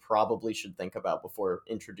people probably should think about before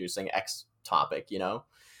introducing X topic, Yeah.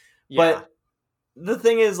 But the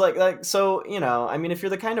thing is, so, I mean, if you're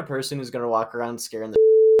the kind of person who's going to walk around scaring the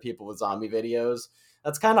people with zombie videos,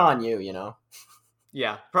 that's kind of on you,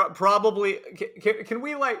 Yeah, probably. Can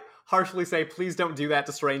we like harshly say, please don't do that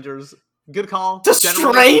to strangers? Good call. To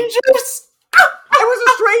strangers? I was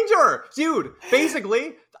a stranger, dude.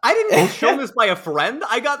 Basically, I didn't get shown this by a friend.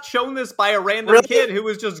 I got shown this by a random kid who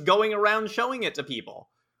was just going around showing it to people.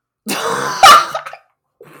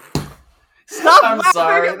 Stop! I'm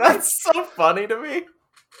sorry. That's so funny to me.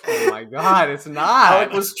 Oh my god, it's not.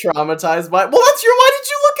 Alec was traumatized by. Well, that's your. Why did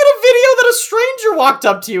you look at a video that a stranger walked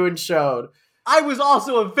up to you and showed? I was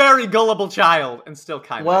also a very gullible child, and still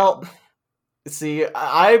kind of. Well, see,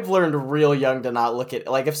 I've learned real young to not look at.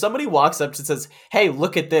 Like, if somebody walks up and says, "Hey,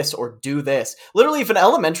 look at this," or "Do this," literally, if an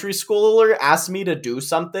elementary schooler asks me to do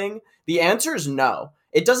something, the answer is no.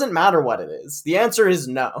 It doesn't matter what it is. The answer is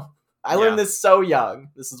no. I learned this so young.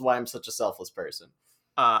 This is why I'm such a selfless person.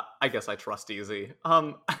 I guess I trust easy.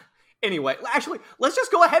 Anyway, actually, let's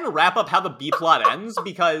just go ahead and wrap up how the B plot ends,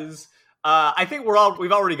 because I think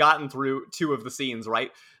we've already gotten through 2 of the scenes,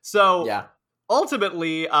 right? So yeah.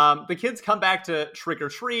 Ultimately, the kids come back to trick or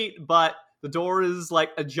treat, but the door is like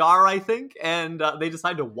ajar, I think, and they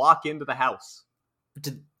decide to walk into the house.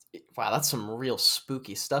 Wow, that's some real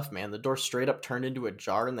spooky stuff, man. The door straight up turned into a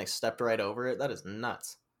jar and they stepped right over it. That is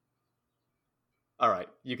nuts. All right,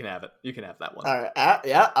 you can have it. You can have that one. All right,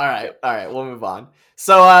 yeah, all right, we'll move on.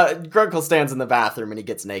 So, Grunkle stands in the bathroom and he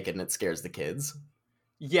gets naked and it scares the kids.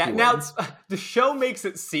 Yeah, now, the show makes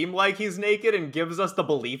it seem like he's naked and gives us the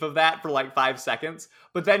belief of that for like 5 seconds,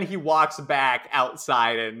 but then he walks back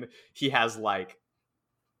outside and he has like,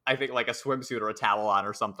 I think like a swimsuit or a towel on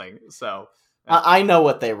or something, so... I know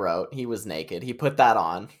what they wrote. He was naked. He put that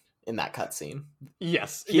on in that cutscene.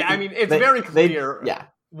 Yes. I mean, it's very clear... Yeah.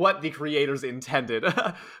 What the creators intended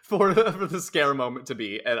for the scare moment to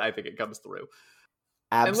be, and I think it comes through.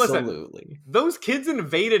 Absolutely. And listen, those kids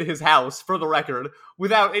invaded his house, for the record,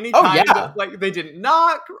 without any kind of, like, they didn't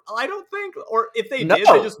knock, I don't think, or if they did,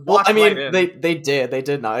 they just walked right in. They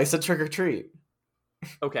did not. They said trick or treat.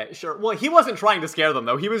 Okay, sure. Well, he wasn't trying to scare them,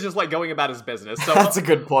 though. He was just, like, going about his business. So that's a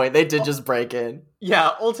good point. They did just break in. Yeah,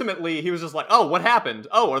 ultimately, he was just like, oh, what happened?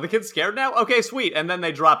 Oh, are the kids scared now? Okay, sweet. And then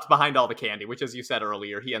they dropped behind all the candy, which, as you said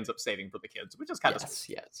earlier, he ends up saving for the kids, which is kind of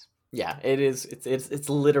sweet. Yes. Yeah, it is. It's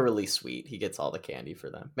literally sweet. He gets all the candy for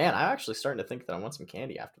them. Man, I'm actually starting to think that I want some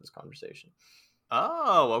candy after this conversation.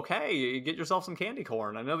 Oh, okay. You get yourself some candy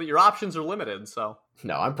corn. I know that your options are limited, so...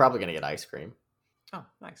 No, I'm probably going to get ice cream. Oh,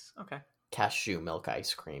 nice. Okay. Cashew milk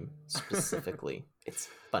ice cream, specifically. It's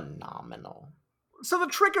phenomenal. So the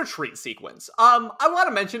trick-or-treat sequence. I want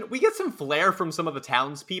to mention, we get some flair from some of the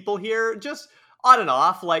townspeople here, just on and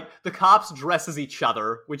off. Like, the cops dress as each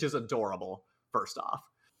other, which is adorable, first off.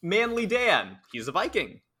 Manly Dan, he's a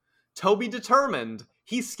Viking. Toby Determined,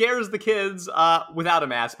 he scares the kids without a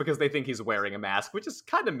mask because they think he's wearing a mask, which is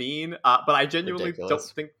kind of mean, but I genuinely don't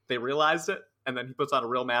think they realized it. And then he puts on a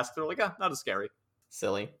real mask. They're like, not as scary.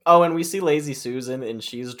 Silly. Oh, and we see Lazy Susan, and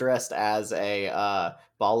she's dressed as a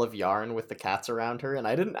ball of yarn with the cats around her, and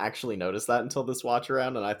I didn't actually notice that until this watch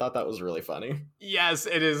around, and I thought that was really funny. Yes,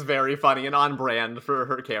 it is very funny and on brand for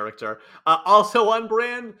her character. Also on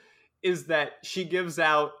brand is that she gives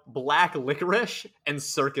out black licorice and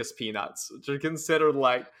circus peanuts, which are considered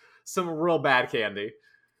like some real bad candy.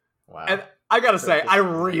 Wow. And I gotta say, I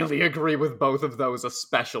really agree with both of those,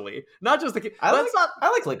 especially. Not just the... I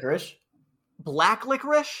like licorice. Black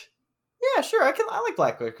licorice? Yeah, sure. I like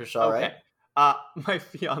black licorice, all right. My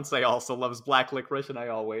fiance also loves black licorice, and I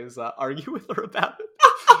always argue with her about it.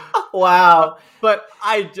 Wow. But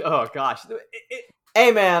oh gosh.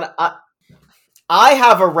 Hey man, I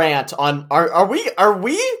have a rant on. Are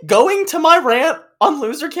we going to my rant on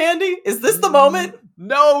loser candy? Is this the moment?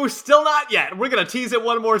 No, still not yet. We're gonna tease it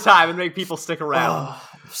one more time and make people stick around. Oh,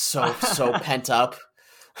 so pent up.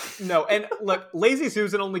 No, and look, Lazy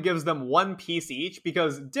Susan only gives them one piece each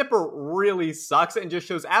because Dipper really sucks and just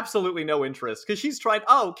shows absolutely no interest because she's tried,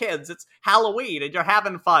 oh, kids, it's Halloween and you're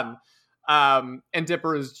having fun. And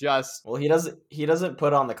Dipper is just... Well, he doesn't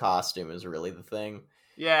put on the costume is really the thing.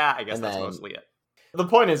 Yeah, I guess that's mostly it. The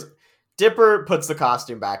point is, Dipper puts the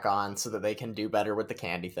costume back on so that they can do better with the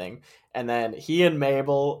candy thing. And then he and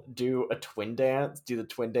Mabel do the twin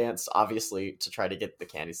dance, obviously, to try to get the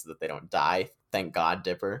candy so that they don't die. Thank God,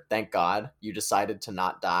 Dipper. Thank God you decided to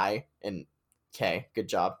not die. And okay, good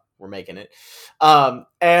job. We're making it.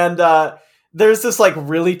 There's this like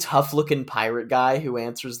really tough looking pirate guy who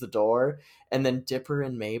answers the door. And then Dipper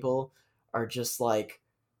and Mabel are just like,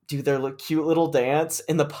 do their cute little dance,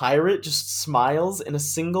 and the pirate just smiles and a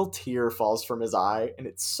single tear falls from his eye, and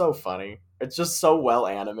it's so funny. It's just so well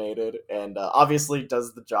animated, and obviously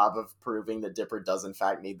does the job of proving that Dipper does in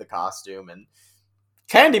fact need the costume. And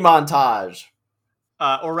candy montage!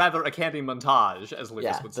 Or rather, a candy montage, as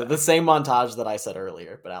Lucas would say. The same montage that I said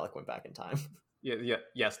earlier, but Alec went back in time.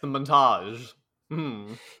 Yes, the montage.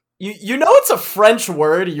 You know it's a French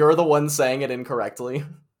word, you're the one saying it incorrectly.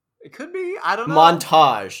 It could be. I don't know.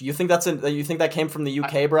 Montage. You think that came from the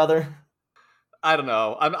UK, brother? I don't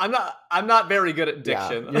know. I'm not very good at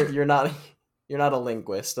diction. Yeah, you're not a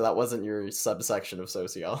linguist. So that wasn't your subsection of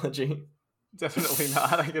sociology. Definitely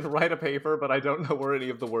not. I can write a paper, but I don't know where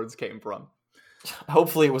any of the words came from.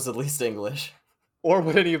 Hopefully, it was at least English, or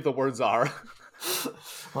what any of the words are.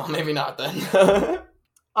 Well, maybe not then.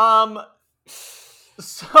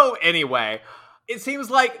 So anyway. It seems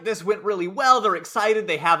like this went really well. They're excited.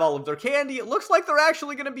 They have all of their candy. It looks like they're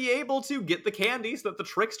actually going to be able to get the candy so that the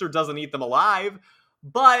trickster doesn't eat them alive.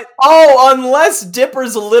 But... oh, unless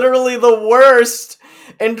Dipper's literally the worst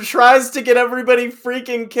and tries to get everybody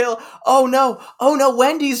freaking killed. Oh no,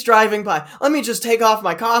 Wendy's driving by. Let me just take off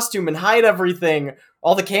my costume and hide everything,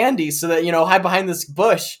 all the candy, so that, hide behind this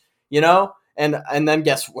bush, And then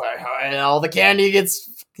guess what? All the candy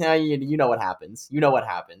gets... you know what happens. You know what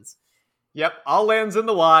happens. Yep, all lands in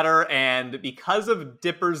the water, and because of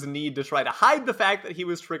Dipper's need to try to hide the fact that he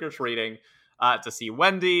was trick-or-treating to see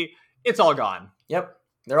Wendy, it's all gone. Yep,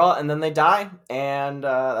 and then they die, and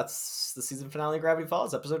that's the season finale of Gravity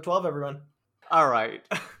Falls, episode 12, everyone. All right.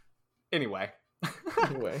 Anyway.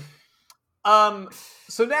 So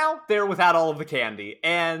now they're without all of the candy,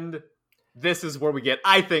 and this is where we get,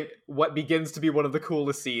 I think, what begins to be one of the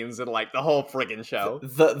coolest scenes in, like, the whole friggin' show.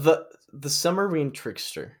 The Summerween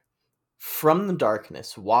trickster from the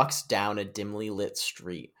darkness walks down a dimly lit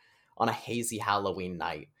street on a hazy Halloween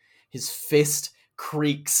night. His fist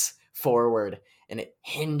creaks forward and it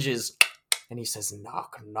hinges, and he says,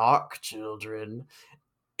 "Knock, knock, children."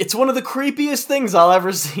 It's one of the creepiest things I'll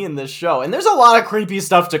ever see in this show, and there's a lot of creepy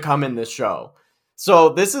stuff to come in this show. So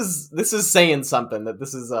this is saying something, that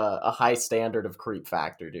this is a high standard of creep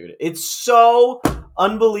factor, dude. It's so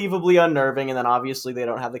unbelievably unnerving, and then obviously they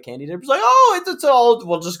don't have the candy. It's like, oh, it's all,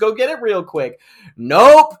 we'll just go get it real quick.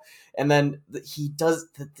 Nope. And then he does,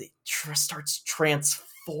 starts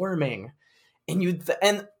transforming,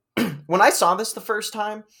 and when I saw this the first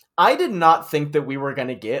time, I did not think that we were going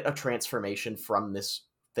to get a transformation from this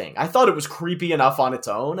thing. I thought it was creepy enough on its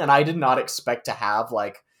own, and I did not expect to have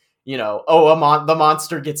like, the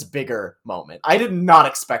monster gets bigger moment. I did not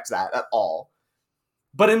expect that at all.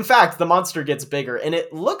 But in fact, the monster gets bigger, and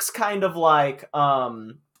it looks kind of like,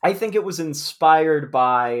 I think it was inspired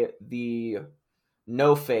by the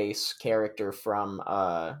No-Face character from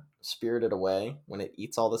Spirited Away, when it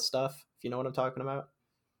eats all this stuff, if you know what I'm talking about.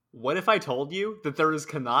 What if I told you that there is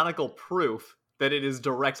canonical proof that it is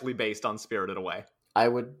directly based on Spirited Away? I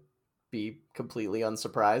would be completely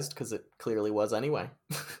unsurprised, because it clearly was anyway.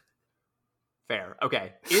 Fair.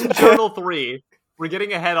 Okay. In Journal 3, we're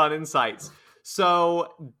getting ahead on insights.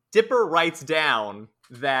 So Dipper writes down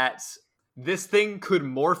that this thing could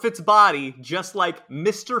morph its body just like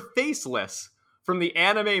Mr. Faceless from the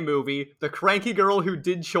anime movie The Cranky Girl Who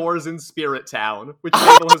Did Chores in Spirit Town, which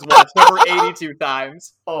Mabel has watched over 82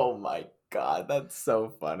 times. Oh my god, that's so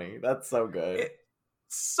funny. That's so good.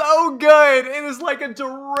 So good! It is like a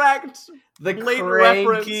direct, the blatant cranky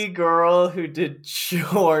reference. Girl Who Did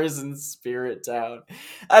Chores in Spirit Town.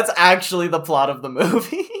 That's actually the plot of the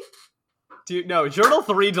movie. Dude, no, Journal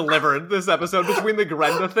 3 delivered this episode between the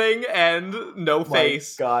Grenda thing and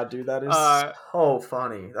No-Face. My god, dude, that is so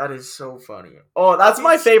funny. That is so funny. Oh, that's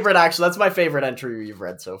my favorite, actually. That's my favorite entry you've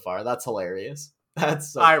read so far. That's hilarious.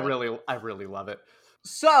 That's so I funny. really love it.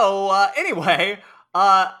 So, anyway,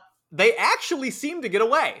 they actually seem to get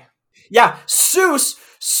away. Yeah,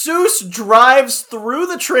 Seuss drives through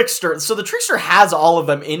the trickster. So the trickster has all of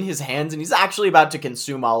them in his hands, and he's actually about to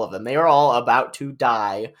consume all of them. They are all about to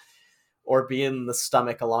die or be in the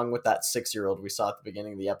stomach, along with that 6-year-old we saw at the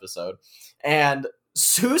beginning of the episode. And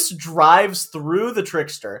Seuss drives through the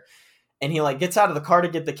trickster, and he gets out of the car to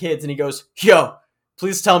get the kids, and he goes, "Yo,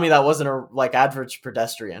 please tell me that wasn't a average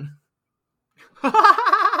pedestrian."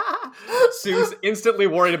 Seuss instantly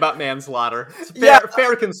worried about manslaughter. It's Yeah.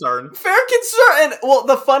 fair concern. Fair concern. And well,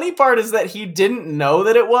 the funny part is that he didn't know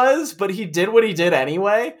that it was, but he did what he did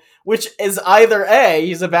anyway, which is either A,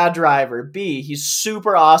 he's a bad driver, B, he's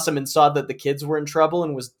super awesome and saw that the kids were in trouble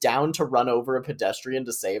and was down to run over a pedestrian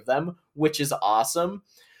to save them, which is awesome.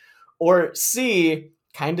 Or C,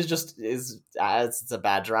 kind of just is it's a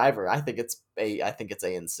bad driver. I think it's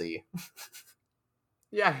A and C.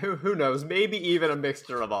 Yeah, who knows? Maybe even a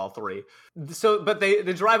mixture of all three. So, but they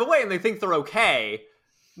drive away and they think they're okay.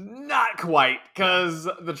 Not quite, because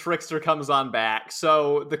the trickster comes on back.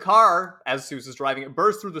 So the car, as Seuss is driving it,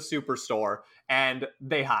 bursts through the superstore and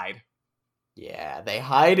they hide. Yeah, they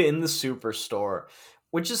hide in the superstore,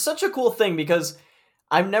 which is such a cool thing because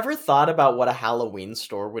I've never thought about what a Halloween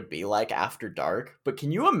store would be like after dark, but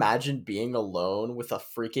can you imagine being alone with a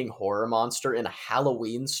freaking horror monster in a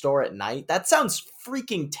Halloween store at night? That sounds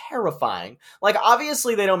freaking terrifying. Like,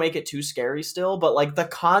 obviously they don't make it too scary still, but like the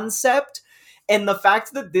concept and the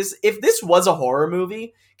fact that if this was a horror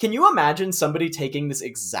movie, can you imagine somebody taking this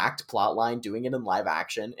exact plot line, doing it in live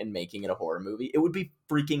action and making it a horror movie? It would be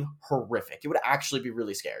freaking horrific. It would actually be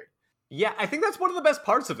really scary. Yeah, I think that's one of the best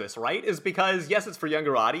parts of this, right? Is because, yes, it's for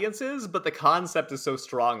younger audiences, but the concept is so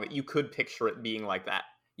strong that you could picture it being like that.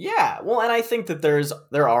 Yeah, well, and I think that there's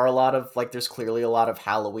clearly a lot of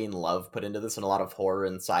Halloween love put into this and a lot of horror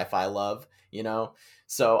and sci-fi love, you know?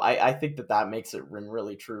 So I think that makes it ring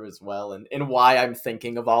really true as well, and why I'm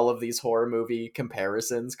thinking of all of these horror movie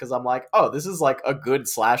comparisons, because I'm like, oh, this is like a good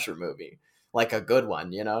slasher movie. Like a good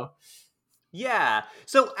one, you know? Yeah.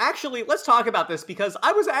 So actually, let's talk about this because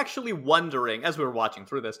I was actually wondering as we were watching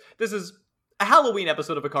through this. This is a Halloween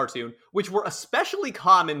episode of a cartoon, which were especially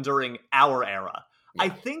common during our era. Yeah. I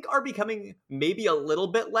think are becoming maybe a little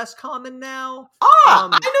bit less common now. I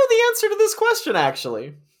know the answer to this question,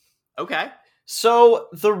 actually. Okay. So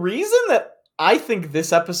the reason that I think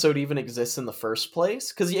this episode even exists in the first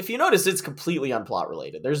place, because if you notice, it's completely unplot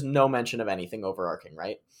related. There's no mention of anything overarching,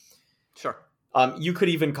 right? Sure. You could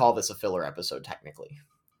even call this a filler episode, technically.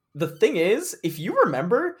 The thing is, if you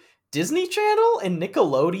remember, Disney Channel and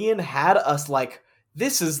Nickelodeon had us like,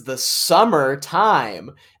 this is the summer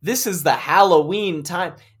time. This is the Halloween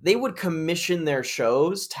time. They would commission their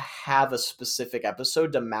shows to have a specific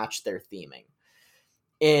episode to match their theming.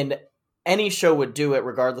 And any show would do it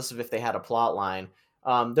regardless of if they had a plot line.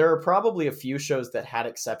 There are probably a few shows that had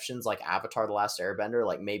exceptions, like Avatar: The Last Airbender.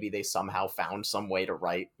 Like maybe they somehow found some way to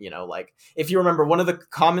write, like if you remember, one of the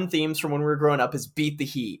common themes from when we were growing up is beat the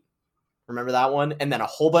heat. Remember that one? And then a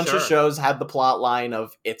whole bunch of shows had the plot line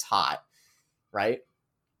of it's hot, right?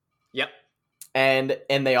 Yep. And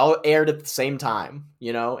they all aired at the same time,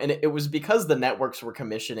 and it was because the networks were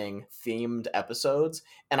commissioning themed episodes.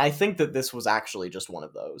 And I think that this was actually just one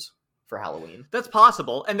of those for Halloween. That's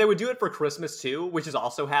possible. And they would do it for Christmas too, which is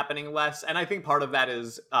also happening less. And I think part of that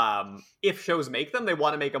is if shows make them, they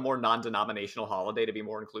want to make a more non-denominational holiday to be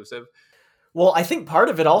more inclusive. Well, I think part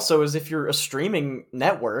of it also is if you're a streaming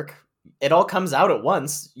network, it all comes out at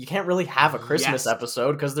once. You can't really have a Christmas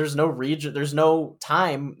episode because there's no region, there's no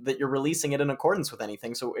time that you're releasing it in accordance with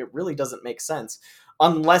anything. So it really doesn't make sense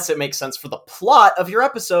unless it makes sense for the plot of your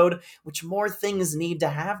episode, which more things need to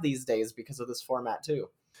have these days because of this format too.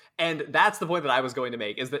 And that's the point that I was going to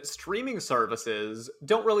make, is that streaming services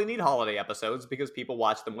don't really need holiday episodes because people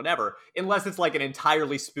watch them whenever, unless it's like an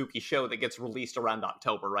entirely spooky show that gets released around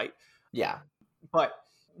October, right? Yeah. But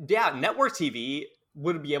yeah, network TV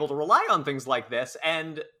would be able to rely on things like this,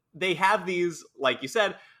 and they have these, like you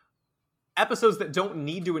said, episodes that don't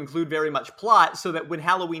need to include very much plot, so that when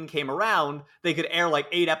Halloween came around, they could air like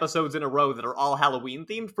 8 episodes in a row that are all Halloween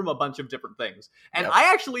themed from a bunch of different things. And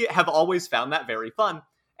I actually have always found that very fun.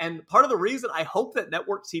 And part of the reason I hope that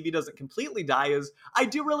network TV doesn't completely die is I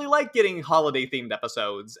do really like getting holiday-themed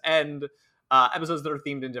episodes and episodes that are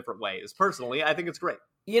themed in different ways. Personally, I think it's great.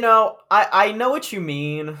 I know what you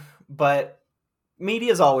mean, but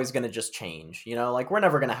media is always going to just change. Like we're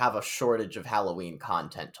never going to have a shortage of Halloween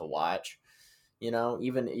content to watch.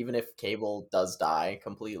 Even if cable does die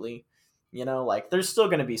completely, like there's still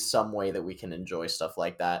going to be some way that we can enjoy stuff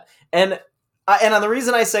like that. And the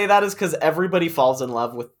reason I say that is because everybody falls in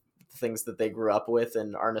love with things that they grew up with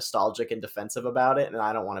and are nostalgic and defensive about it, and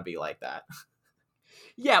I don't want to be like that.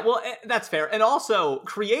 Yeah, well, that's fair. And also,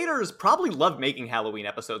 creators probably love making Halloween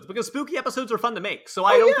episodes because spooky episodes are fun to make. So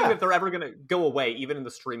I don't think that they're ever going to go away, even in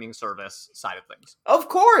the streaming service side of things. Of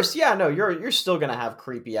course. Yeah, no, you're still going to have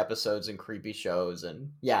creepy episodes and creepy shows.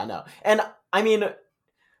 And yeah, no. And I mean,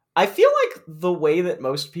 I feel like the way that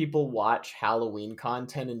most people watch Halloween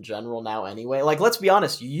content in general now anyway, like, let's be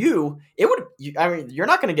honest, you're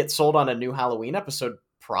not going to get sold on a new Halloween episode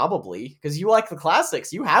probably, because you like the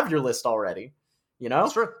classics. You have your list already, you know?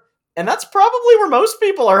 That's true. And that's probably where most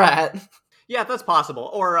people are at. Yeah, that's possible.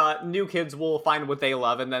 Or new kids will find what they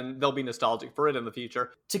love, and then they'll be nostalgic for it in the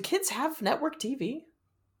future. Do kids have network TV?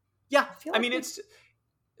 Yeah, feel like it's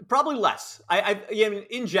probably less. I mean,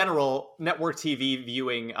 in general, network TV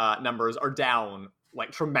viewing numbers are down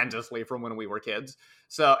like tremendously from when we were kids.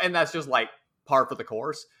 So, and that's just like par for the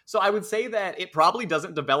course. So I would say that it probably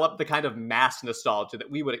doesn't develop the kind of mass nostalgia that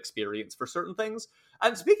we would experience for certain things.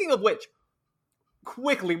 And speaking of which,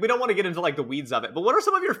 quickly, we don't want to get into like the weeds of it, but what are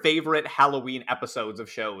some of your favorite Halloween episodes of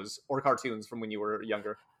shows or cartoons from when you were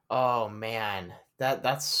younger? Oh man,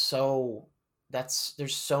 there's so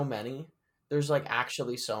many. There's like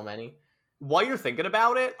actually so many. While you're thinking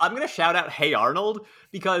about it, I'm going to shout out Hey Arnold,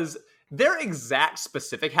 because their exact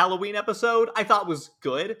specific Halloween episode I thought was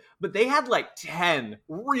good, but they had like 10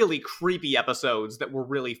 really creepy episodes that were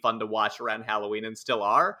really fun to watch around Halloween and still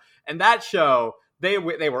are. And that show, they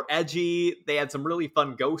were edgy. They had some really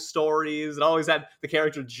fun ghost stories. It always had the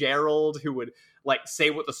character Gerald who would like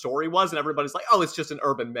say what the story was, and everybody's like, oh, it's just an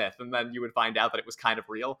urban myth. And then you would find out that it was kind of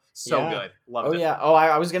real. So good. Loved it. Yeah. Oh,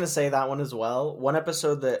 I was going to say that one as well. One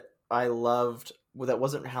episode that I loved, well, that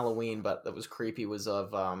wasn't Halloween, but that was creepy, was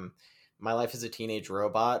of My Life as a Teenage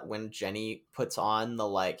Robot, when Jenny puts on the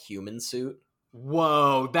like human suit.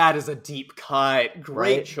 Whoa, that is a deep cut.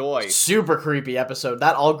 Great Right? choice. Super creepy episode.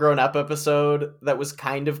 That all grown up episode that was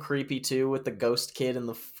kind of creepy too, with the ghost kid and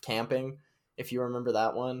the camping, if you remember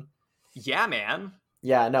that one. Yeah, man.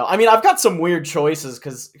 Yeah, no. I mean, I've got some weird choices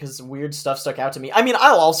because weird stuff stuck out to me. I mean,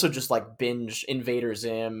 I'll also just like binge Invader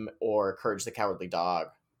Zim or Courage the Cowardly Dog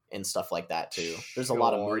and stuff like that too. There's a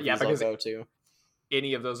lot of movies I'll go to.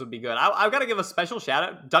 Any of those would be good. I've got to give a special shout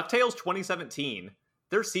out. DuckTales 2017.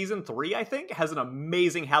 Their season 3, I think, has an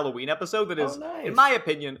amazing Halloween episode that is, nice. in my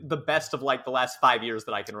opinion, the best of like the last 5 years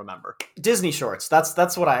that I can remember. Disney shorts.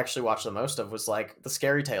 That's what I actually watched the most of, was like the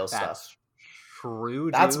Scary Tales stuff. True,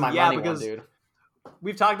 dude. That's my money one, dude.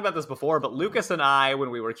 We've talked about this before, but Lucas and I, when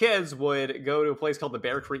we were kids, would go to a place called the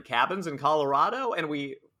Bear Creek Cabins in Colorado, and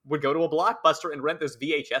we would go to a Blockbuster and rent this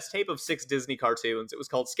VHS tape of 6 Disney cartoons. It was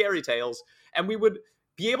called Scary Tales, and we would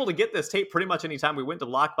be able to get this tape pretty much anytime we went to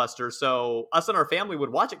Blockbuster, so us and our family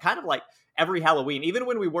would watch it kind of like every Halloween. Even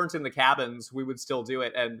when we weren't in the cabins, we would still do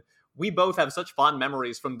it, and we both have such fond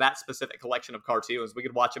memories from that specific collection of cartoons. We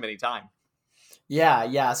could watch them anytime.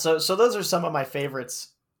 Yeah. So those are some of my favorites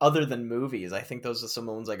other than movies. I think those are some of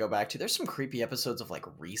the ones I go back to. There's some creepy episodes of like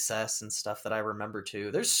Recess and stuff that I remember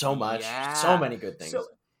too. There's so much, so many good things.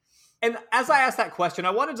 And as I asked that question, I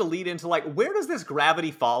wanted to lead into like, where does this Gravity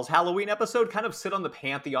Falls Halloween episode kind of sit on the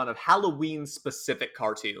pantheon of Halloween specific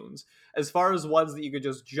cartoons, as far as ones that you could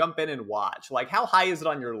just jump in and watch? Like, how high is it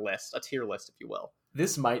on your list, a tier list, if you will?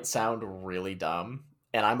 This might sound really dumb,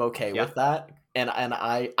 and I'm okay with that. And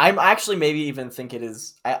I'm actually maybe even think it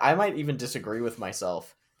is. I might even disagree with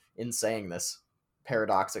myself in saying this,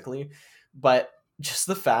 paradoxically, but just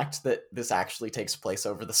the fact that this actually takes place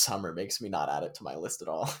over the summer makes me not add it to my list at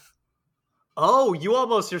all. Oh,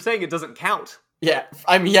 you're saying it doesn't count. Yeah,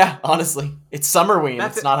 honestly, it's Summerween.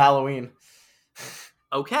 It's not Halloween.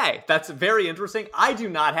 Okay, that's very interesting. I do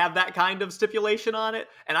not have that kind of stipulation on it,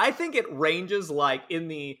 and I think it ranges like in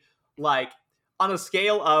the on a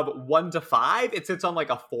scale of 1 to 5, it sits on like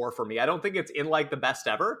a 4 for me. I don't think it's in like the best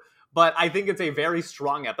ever, but I think it's a very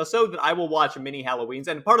strong episode that I will watch many Halloweens,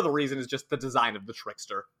 and part of the reason is just the design of the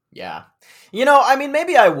trickster. Yeah. I mean,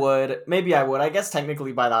 maybe I would. I guess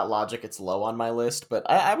technically by that logic, it's low on my list, but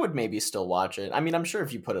I would maybe still watch it. I mean, I'm sure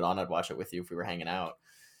if you put it on, I'd watch it with you if we were hanging out.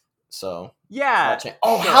 So. Yeah.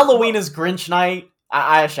 Halloween is Grinch Night.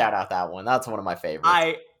 I shout out that one. That's one of my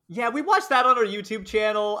favorites. Yeah, we watched that on our YouTube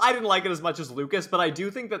channel. I didn't like it as much as Lucas, but I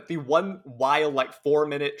do think that the one wild,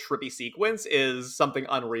 4-minute trippy sequence is something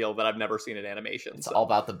unreal that I've never seen in animation. It's all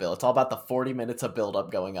about the build. It's all about the 40 minutes of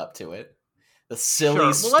build-up going up to it. The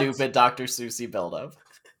silly, stupid Dr. Seussy build-up.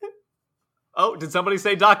 Oh, did somebody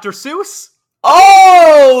say Dr. Seuss?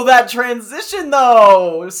 Oh, that transition,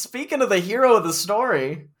 though! Speaking of the hero of the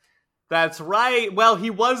story. That's right. Well, he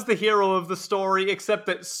was the hero of the story, except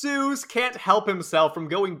that Seuss can't help himself from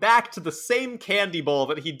going back to the same candy bowl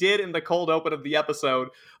that he did in the cold open of the episode,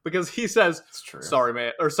 because he says, sorry,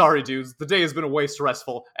 man, or sorry, dudes, the day has been way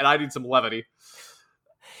stressful, and I need some levity.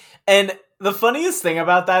 And the funniest thing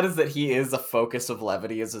about that is that he is a focus of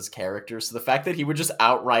levity as his character, so the fact that he would just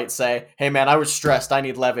outright say, hey man, I was stressed, I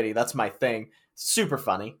need levity, that's my thing. Super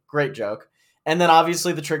funny. Great joke. And then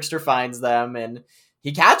obviously the trickster finds them, and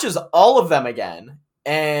he catches all of them again.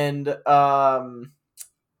 And I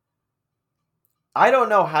don't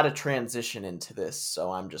know how to transition into this,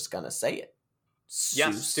 so I'm just gonna say it.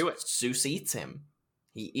 Yes, do it. Seuss eats him.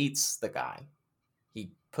 He eats the guy.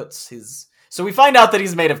 He puts his... So we find out that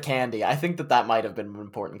he's made of candy. I think that might have been an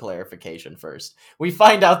important clarification first. We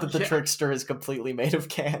find out that the trickster is completely made of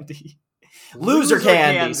candy. Loser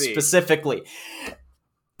candy, specifically.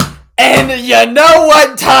 And you know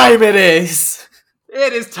what time it is!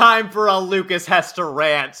 It is time for a Lucas Hester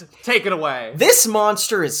rant. Take it away. This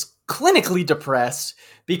monster is clinically depressed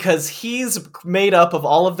because he's made up of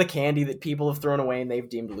all of the candy that people have thrown away and they've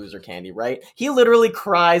deemed loser candy, right? He literally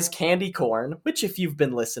cries candy corn, which if you've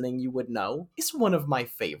been listening, you would know, is one of my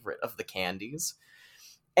favorite of the candies.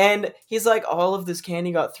 And he's like, all of this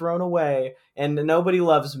candy got thrown away and nobody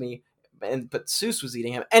loves me. But Seuss was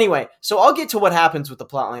eating him. Anyway, so I'll get to what happens with the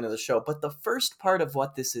plotline of the show, but the first part of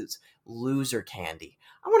what this is, loser candy.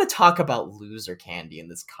 I want to talk about loser candy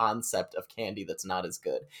and this concept of candy that's not as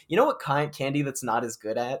good. You know what kind candy that's not as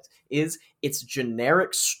good at is? It's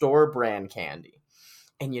generic store brand candy.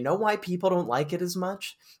 And you know why people don't like it as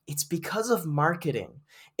much? It's because of marketing.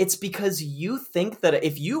 It's because you think that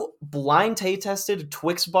if you blind tested a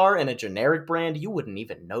Twix bar and a generic brand, you wouldn't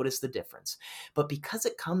even notice the difference. But because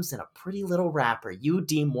it comes in a pretty little wrapper, you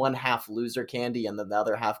deem one half loser candy and then the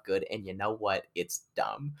other half good. And you know what? It's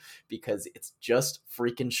dumb because it's just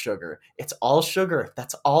freaking sugar. It's all sugar.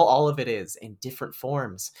 That's all of it is in different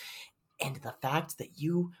forms. And the fact that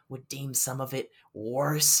you would deem some of it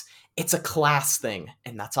worse, it's a class thing.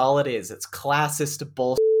 And that's all it is. It's classist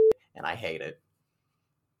bullshit. And I hate it.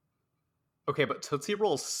 Okay, but Tootsie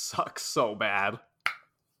Rolls suck so bad.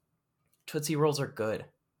 Tootsie Rolls are good.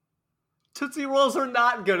 Tootsie Rolls are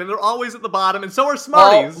not good, and they're always at the bottom, and so are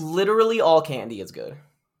Smarties. Literally all candy is good.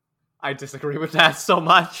 I disagree with that so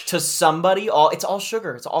much. To somebody, it's all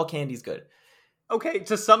sugar. It's all candy's good. Okay,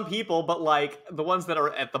 to some people, but like the ones that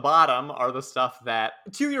are at the bottom are the stuff that,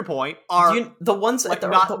 to your point, are the ones like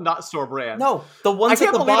at not store brand. No, the ones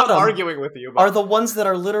at the bottom. I'm arguing with you. Are the ones that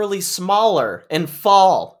are literally smaller and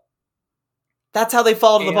fall. That's how they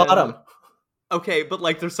fall to the bottom. Okay, but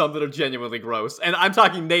like there's some that are genuinely gross, and I'm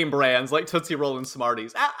talking name brands like Tootsie Roll and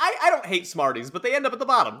Smarties. I don't hate Smarties, but they end up at the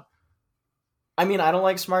bottom. I mean, I don't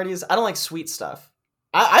like Smarties. I don't like sweet stuff.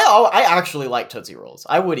 I actually like Tootsie Rolls.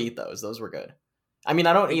 I would eat those. Those were good. I mean,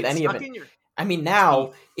 I don't eat any of it. I mean,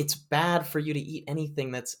 now it's bad for you to eat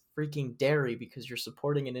anything that's freaking dairy because you're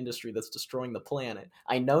supporting an industry that's destroying the planet.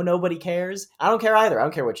 I know nobody cares. I don't care either. I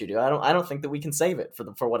don't care what you do. I don't think that we can save it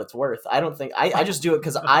for what it's worth. I don't think I just do it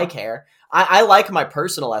because I care. I like my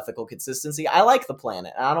personal ethical consistency. I like the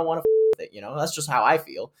planet, and I don't want to with it. You know, that's just how I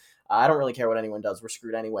feel. I don't really care what anyone does. We're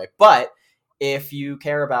screwed anyway. But if you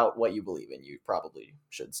care about what you believe in, you probably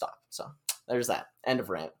should stop. So there's that. End of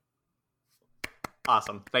rant.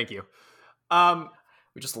 Awesome. Thank you.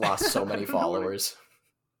 We just lost so many followers.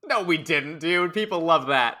 No, we didn't, dude. People love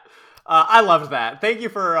that. I loved that. Thank you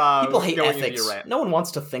for people hate going ethics. Into your rant. No one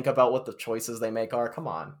wants to think about what the choices they make are. Come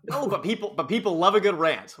on. No, but people love a good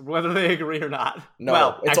rant, whether they agree or not. No,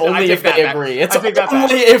 well, it's only if they agree. It's only back.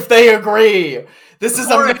 if they agree. This is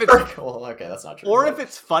America. Well, okay, that's not true. Or if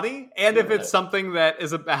it's funny, and if it's something that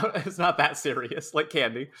is about, it's not that serious, like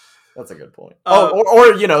candy. That's a good point.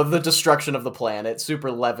 Or you know, the destruction of the planet, super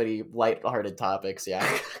levity, lighthearted topics. Yeah.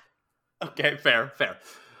 Okay, fair.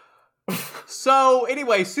 So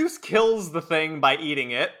anyway, Seuss kills the thing by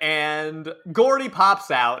eating it, and Gordy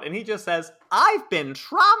pops out, and he just says, "I've been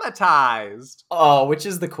traumatized." Oh, which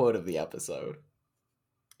is the quote of the episode.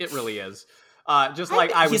 It really is. Just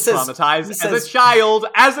like I was traumatized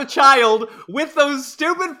as a child with those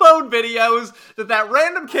stupid phone videos that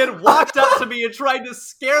random kid walked up to me and tried to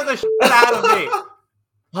scare the shit out of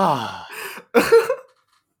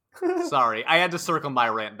me. Sorry, I had to circle my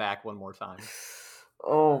rant back one more time.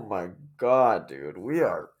 Oh my god, dude. We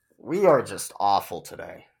are just awful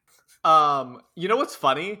today. You know what's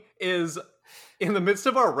funny is in the midst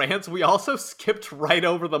of our rants, we also skipped right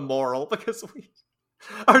over the moral because we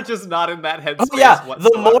are just not in that headspace. Oh yeah, whatsoever.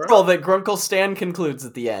 The moral that Grunkle Stan concludes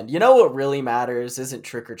at the end. You know what really matters isn't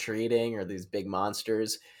trick-or-treating or these big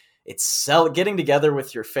monsters. It's getting together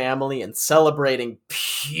with your family and celebrating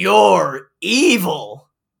pure evil.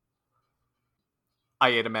 I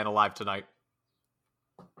ate a man alive tonight.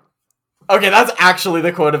 Okay, that's actually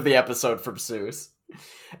the quote of the episode from Seuss.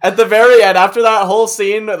 At the very end, after that whole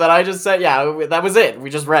scene that I just said, yeah, that was it. We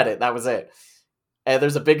just read it. That was it. And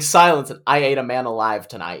there's a big silence, and I ate a man alive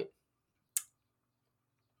tonight.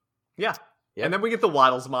 Yeah. Yep. And then we get the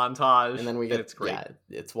Waddles montage. And then we get, it's great. Yeah,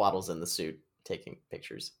 it's Waddles in the suit taking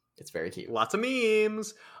pictures. It's very cute. Lots of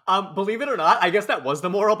memes. Believe it or not, I guess that was the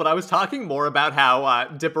moral, but I was talking more about how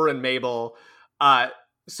Dipper and Mabel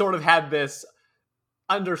sort of had this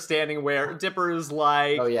understanding where Dipper's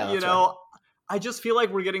like, oh, yeah, you know, I just feel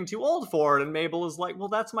like we're getting too old for it. And Mabel is like, well,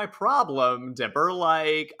 that's my problem, Dipper.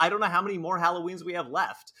 Like, I don't know how many more Halloweens we have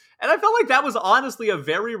left. And I felt like that was honestly a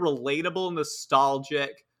very relatable,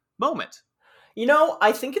 nostalgic moment. You know,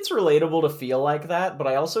 I think it's relatable to feel like that, but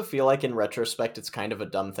I also feel like in retrospect, it's kind of a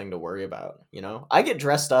dumb thing to worry about. You know, I get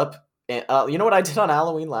dressed up. And, you know what I did on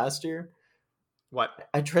Halloween last year? What?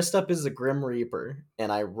 I dressed up as a Grim Reaper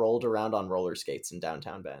and I rolled around on roller skates in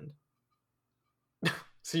downtown Bend.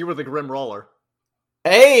 So you were the Grim Roller.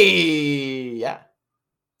 Hey, yeah.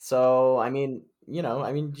 So, I mean, you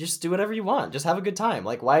know, just do whatever you want. Just have a good time.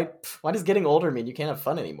 Like, why does getting older mean you can't have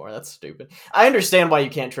fun anymore? That's stupid. I understand why you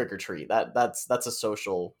can't trick or treat. That's a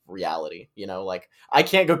social reality, you know? Like, I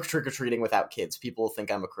can't go trick or treating without kids. People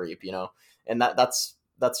think I'm a creep, you know? And that's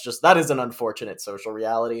just, that is an unfortunate social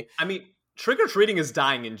reality. I mean, trick or treating is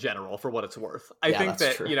dying in general, for what it's worth. I think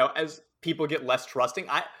that, true. you know, as people get less trusting,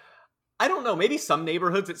 I don't know, maybe some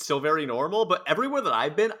neighborhoods it's still very normal, but everywhere that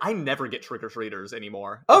I've been, I never get trick-or-treaters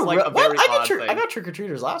anymore. Oh, it's like a very odd thing. I got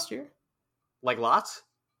trick-or-treaters last year. Like lots?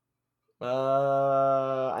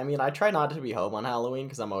 I mean, I try not to be home on Halloween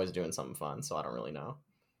because I'm always doing something fun, so I don't really know.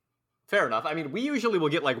 Fair enough. I mean, we usually will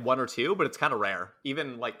get like one or two, but it's kind of rare,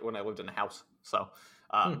 even like when I lived in a house. So,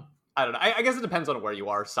 I don't know. I guess it depends on where you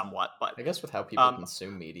are somewhat, but I guess with how people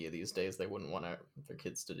consume media these days, they wouldn't want their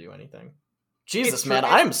kids to do anything. Jesus, man,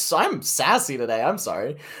 I'm sassy today. I'm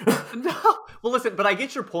sorry. No, well, listen, but I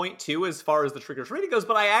get your point too as far as the trick-or-treating goes,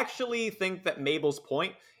 but I actually think that Mabel's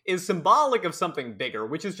point is symbolic of something bigger,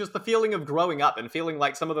 which is just the feeling of growing up and feeling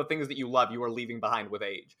like some of the things that you love you are leaving behind with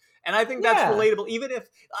age. And I think that's relatable, even if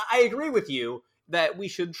I agree with you that we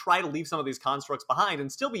should try to leave some of these constructs behind and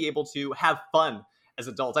still be able to have fun as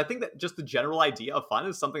adults. I think that just the general idea of fun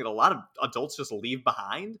is something that a lot of adults just leave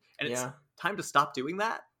behind, and it's time to stop doing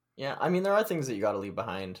that. Yeah, I mean, there are things that you got to leave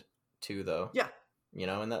behind too, though. Yeah. You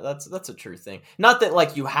know, and that's a true thing. Not that,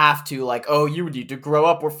 like, you have to, like, oh, you need to grow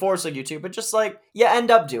up, we're forcing you to, but just, like, you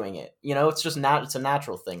end up doing it. You know, it's just it's a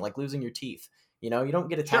natural thing, like losing your teeth. You know, you don't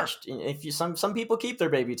get attached. Sure. If you some people keep their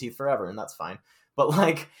baby teeth forever, and that's fine. But,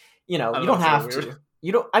 like, you know, you don't have to.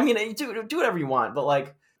 You don't, I mean, do whatever you want, but,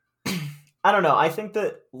 like, I don't know. I think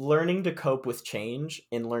that learning to cope with change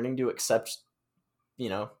and learning to accept, you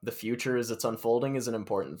know, the future as it's unfolding is an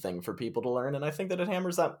important thing for people to learn. And I think that it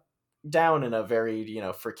hammers that down in a very, you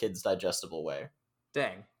know, for kids digestible way.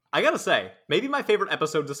 Dang. I gotta say, maybe my favorite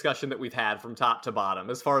episode discussion that we've had from top to bottom,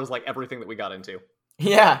 as far as like everything that we got into.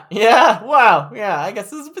 Yeah. Wow. Yeah. I guess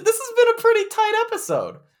this has been a pretty tight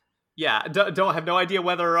episode. Yeah. Don't have no idea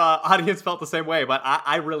whether audience felt the same way, but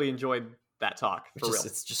I really enjoyed that talk.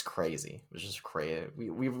 It's just crazy. It's just crazy.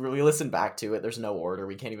 We listened back to it. There's no order.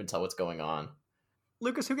 We can't even tell what's going on.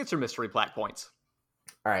 Lucas, who gets your mystery plaque points?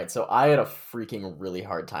 All right, so I had a freaking really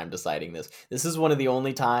hard time deciding this. This is one of the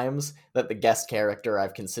only times that the guest character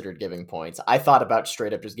I've considered giving points. I thought about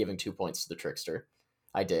straight up just giving 2 points to the trickster.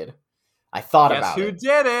 I did. I thought about it. Guess who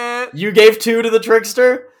did it? You gave 2 to the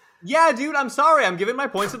trickster? Yeah, dude, I'm sorry. I'm giving my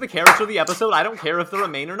points to the character of the episode. I don't care if they're a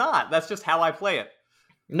main or not. That's just how I play it.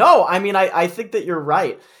 No, I mean, I think that you're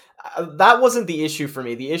right. That wasn't the issue for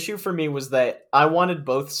me. The issue for me was that I wanted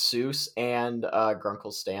both Seuss and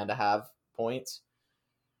Grunkle Stan to have points.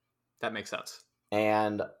 That makes sense.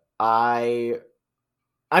 And I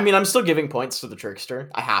mean, I'm still giving points to the trickster.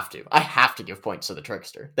 I have to give points to the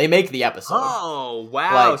trickster. They make the episode. Oh,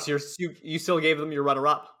 wow. Like, so you still gave them your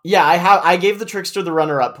runner-up? Yeah, I gave the trickster the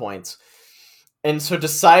runner-up points. And so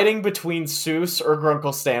deciding between Seuss or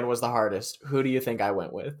Grunkle Stan was the hardest. Who do you think I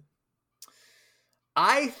went with?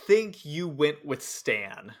 I think you went with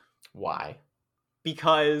Stan. Why?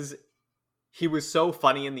 Because he was so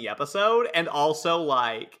funny in the episode, and also,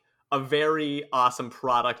 like, a very awesome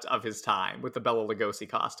product of his time with the Bela Lugosi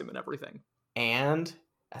costume and everything. And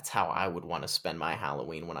that's how I would want to spend my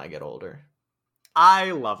Halloween when I get older.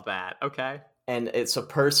 I love that. Okay. And it's a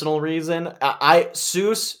personal reason.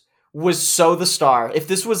 Seuss was so the star. If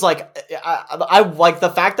this was like, I like the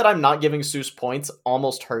fact that I'm not giving Seuss points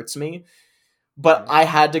almost hurts me. But I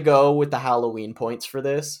had to go with the Halloween points for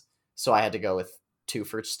this. So I had to go with 2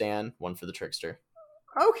 for Stan, 1 for the trickster.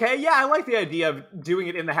 Okay, yeah, I like the idea of doing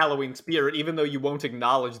it in the Halloween spirit, even though you won't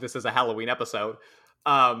acknowledge this as a Halloween episode.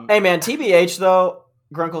 Hey man, TBH though,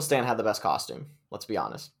 Grunkle Stan had the best costume. Let's be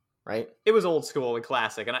honest, right? It was old school and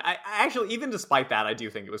classic, and I actually, even despite that, I do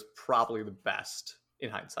think it was probably the best in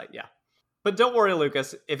hindsight, yeah. But don't worry,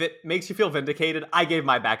 Lucas, if it makes you feel vindicated, I gave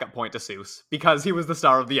my backup point to Seuss, because he was the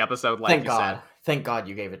star of the episode, like you said. Thank God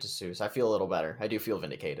you gave it to Seuss. I feel a little better. I do feel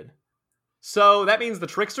vindicated. So that means the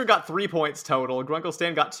trickster got 3 points total, Grunkle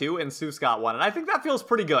Stan got 2, and Seuss got 1. And I think that feels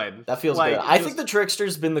pretty good. That feels good. I think the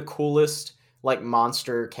trickster's been the coolest like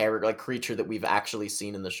monster character, like creature that we've actually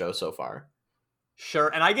seen in the show so far. Sure,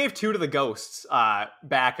 and I gave 2 to the ghosts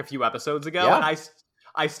back a few episodes ago, Yeah. and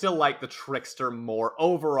I still like the trickster more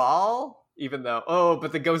overall, even though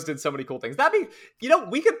but the ghost did so many cool things. That'd be,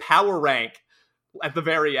 we could power rank at the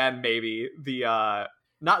very end, maybe the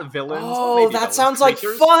not villains, but maybe That villains, sounds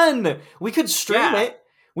creatures. like fun. We could stream it.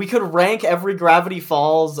 We could rank every Gravity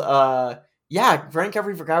Falls. Rank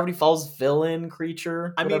every Gravity Falls villain,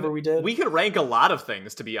 creature, whatever we did. We could rank a lot of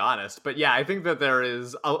things, to be honest. But yeah, I think that there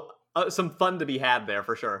is some fun to be had there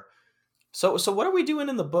for sure. So what are we doing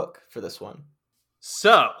in the book for this one?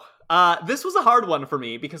 So this was a hard one for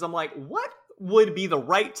me because I'm like, what would be the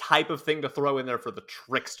right type of thing to throw in there for the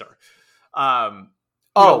trickster?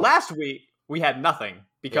 Last week we had nothing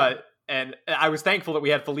because, and I was thankful that we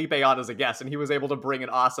had Felipe on as a guest, and he was able to bring an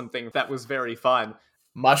awesome thing that was very fun.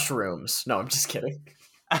 Mushrooms. No, I'm just kidding.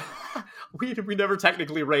 we never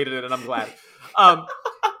technically rated it, and I'm glad.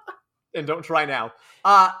 And don't try now.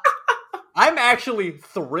 I'm actually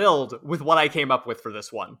thrilled with what I came up with for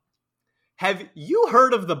this one. Have you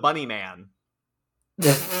heard of the Bunny Man?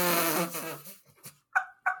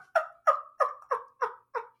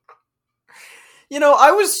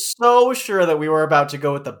 I was so sure that we were about to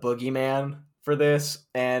go with the Boogeyman for this,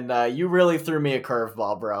 and you really threw me a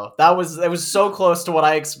curveball, bro. It was so close to what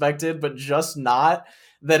I expected, but just not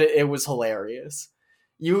that it was hilarious.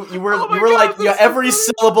 You were like, every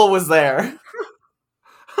syllable was there.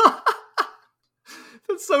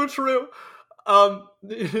 That's so true. No,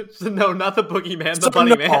 not the Boogeyman, the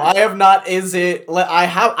Bunny Man. I have not. Is it?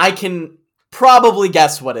 I can probably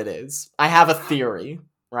guess what it is. I have a theory,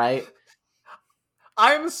 right?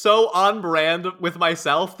 I'm so on brand with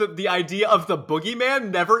myself that the idea of the Boogeyman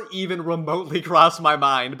never even remotely crossed my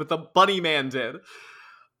mind, but the Bunny Man did.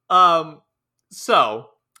 The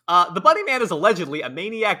Bunny Man is allegedly a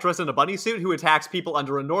maniac dressed in a bunny suit who attacks people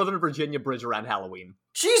under a Northern Virginia bridge around Halloween.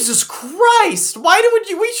 Jesus Christ! We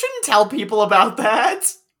shouldn't tell people about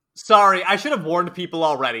that! Sorry, I should have warned people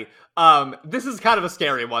already. This is kind of a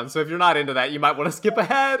scary one, so if you're not into that, you might want to skip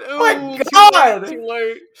ahead. Ooh, my God! Too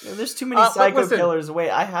late. Yeah, there's too many psycho killers. Wait,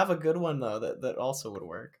 I have a good one, though, that also would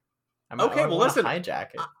work. Listen.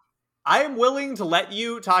 Hijack it. I am willing to let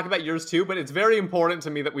you talk about yours too, but it's very important to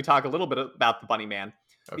me that we talk a little bit about the Bunny Man.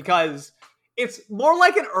 Okay. Because it's more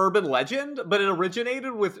like an urban legend, but it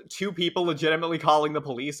originated with 2 people legitimately calling the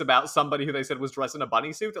police about somebody who they said was dressed in a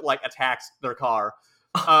bunny suit that, attacked their car.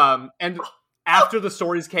 And after the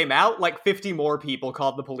stories came out, 50 more people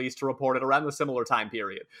called the police to report it around the similar time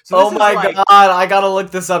period. So oh my God, I gotta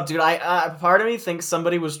look this up, dude. Part of me thinks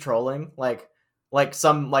somebody was trolling,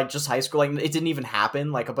 some just high school, it didn't even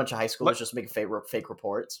happen. A bunch of high schoolers just make fake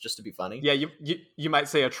reports just to be funny. Yeah, you might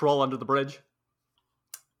say a troll under the bridge.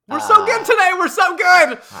 We're so good today. We're so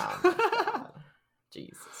good. Oh my God.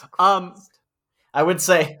 Jesus Christ. I would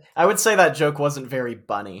say that joke wasn't very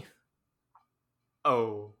bunny.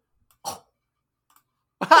 Oh.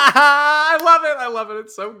 I love it.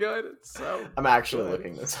 It's so good. I'm actually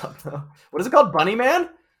looking this up though. What is it called? Bunny Man?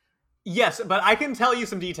 Yes, but I can tell you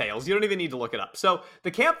some details. You don't even need to look it up. So, the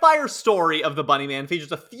campfire story of the Bunny Man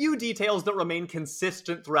features a few details that remain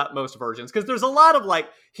consistent throughout most versions. Because there's a lot of,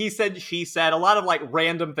 he said, she said, a lot of,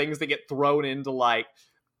 random things that get thrown into,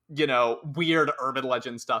 weird urban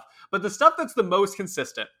legend stuff. But the stuff that's the most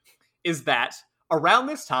consistent is that around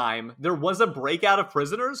this time, there was a breakout of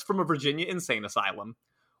prisoners from a Virginia insane asylum.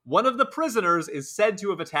 One of the prisoners is said to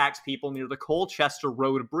have attacked people near the Colchester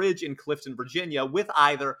Road Bridge in Clifton, Virginia, with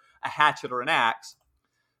either a hatchet or an axe.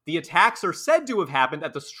 The attacks are said to have happened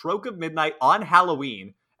at the stroke of midnight on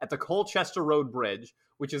Halloween at the Colchester Road Bridge,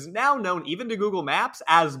 which is now known even to Google Maps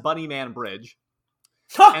as Bunny Man Bridge.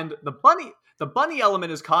 And the bunny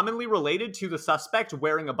element is commonly related to the suspect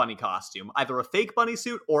wearing a bunny costume, either a fake bunny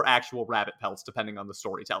suit or actual rabbit pelts, depending on the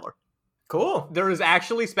storyteller. Cool. There is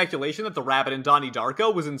actually speculation that the rabbit in Donnie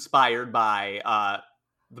Darko was inspired by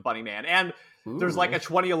the Bunny Man. And there's a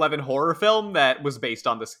 2011 horror film that was based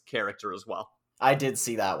on this character as well. I did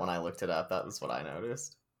see that when I looked it up. That was what I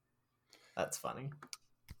noticed. That's funny.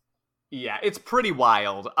 Yeah, it's pretty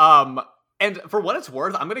wild. And for what it's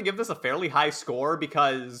worth, I'm going to give this a fairly high score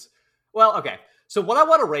because, well, okay. So what I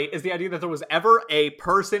want to rate is the idea that there was ever a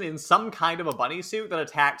person in some kind of a bunny suit that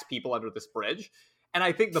attacked people under this bridge. And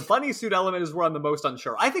I think the bunny suit element is where I'm the most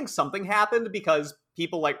unsure. I think something happened because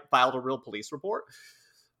people filed a real police report.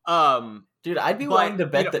 Dude, I'd be willing to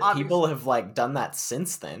bet that people have done that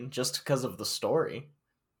since then, just because of the story.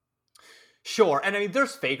 Sure, and I mean,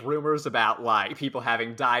 there's fake rumors about, like, people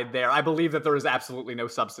having died there. I believe that there is absolutely no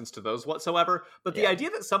substance to those whatsoever, but the Yeah. idea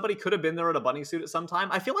that somebody could have been there in a bunny suit at some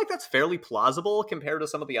time, I feel like that's fairly plausible compared to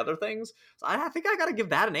some of the other things. So I think I gotta give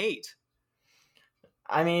that an 8.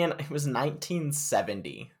 I mean, it was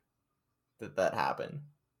 1970 that happened.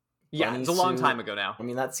 Yeah, Bunny it's a long suit. time ago now. I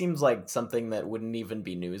mean, that seems like something that wouldn't even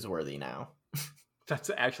be newsworthy now. That's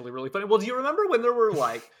actually really funny. Well, do you remember when there were,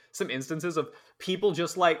 like, some instances of people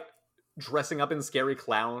just, like, dressing up in scary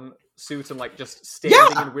clown suits and, like, just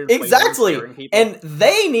standing in weird places and Exactly. scaring people? And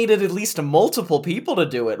they needed at least multiple people to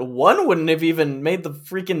do it. One wouldn't have even made the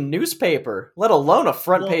freaking newspaper, let alone a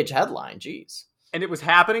front page headline. Jeez. And it was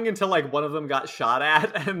happening until, like, one of them got shot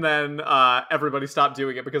at, and then everybody stopped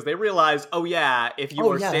doing it because they realized, oh yeah, if you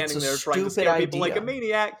are standing there trying to scare people like a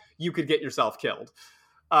maniac, you could get yourself killed.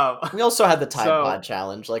 We also had the Tide Pod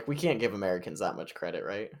challenge. Like, we can't give Americans that much credit,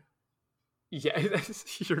 right? Yeah,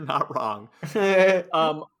 you're not wrong. I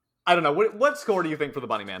don't know. What score do you think for the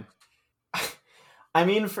Bunny Man? I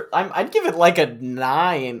mean, I'd give it like a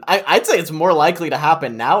 9. I'd say it's more likely to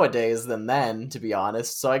happen nowadays than then, to be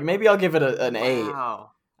honest. So like maybe I'll give it an 8.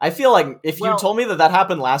 Wow. I feel like if you told me that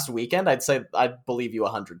happened last weekend, I'd say I'd believe you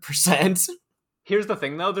 100%. Here's the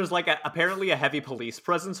thing, though. There's like apparently a heavy police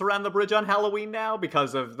presence around the bridge on Halloween now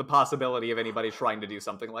because of the possibility of anybody trying to do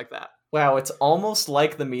something like that. Wow, it's almost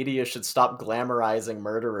like the media should stop glamorizing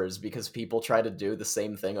murderers because people try to do the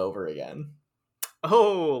same thing over again.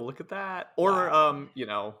 Oh, look at that. Or,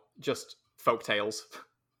 just folk tales.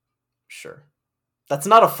 Sure. That's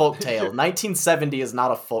not a folk tale. 1970 is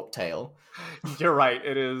not a folk tale. You're right.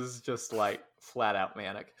 It is just, like, flat out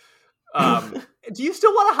manic. Do you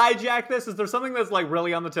still want to hijack this? Is there something that's, like,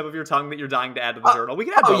 really on the tip of your tongue that you're dying to add to the journal? We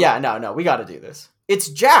can add both. Yeah, no, we gotta do this. It's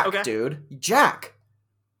Jack, dude. Jack.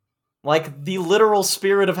 Like, the literal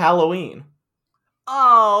spirit of Halloween.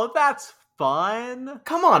 Oh, that's fun.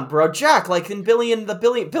 Come on, bro. Jack, like in Billy and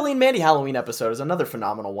Mandy Halloween episode is another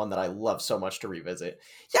phenomenal one that I love so much to revisit.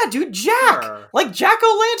 Yeah, dude, Jack. Sure. Like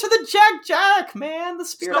Jack-o'-lantern, the Jack, man, the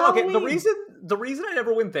spirit of Halloween. The reason I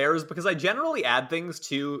never went there is because I generally add things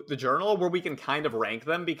to the journal where we can kind of rank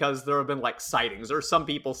them because there have been like sightings or some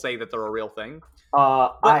people say that they're a real thing.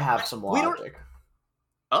 I have some logic.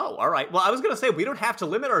 Oh, all right. Well, I was going to say we don't have to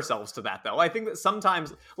limit ourselves to that though. I think that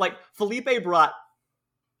sometimes like Felipe brought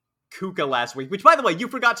Kuka last week, which, by the way, you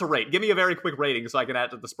forgot to rate. Give me a very quick rating so I can add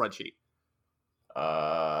it to the spreadsheet.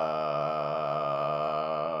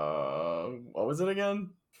 What was it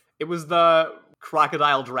again? It was the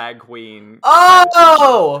crocodile drag queen.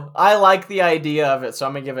 Oh! I like the idea of it, so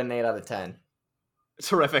I'm going to give it an 8 out of 10.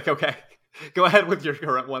 Terrific, okay. Go ahead with your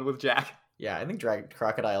current one with Jack. Yeah, I think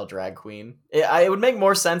crocodile drag queen. It would make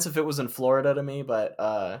more sense if it was in Florida to me, but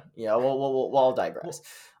yeah, we'll digress.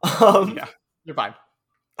 Yeah, you're fine.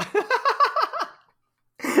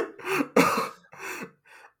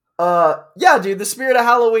 Yeah, dude, the spirit of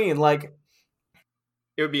Halloween, like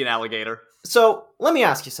it would be an alligator. So let me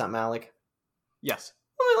ask you something, Alec. Yes.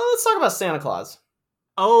 Let's talk about Santa Claus.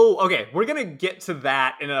 Oh, okay. We're gonna get to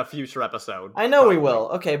that in a future episode. I know we will.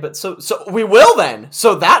 Okay, but so we will then.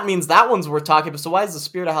 So that means that one's worth talking about. So why is the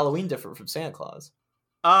spirit of Halloween different from Santa Claus?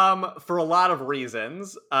 For a lot of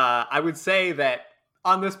reasons. I would say that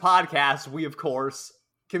on this podcast, we of course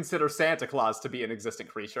consider Santa Claus to be an existent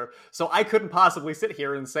creature. So I couldn't possibly sit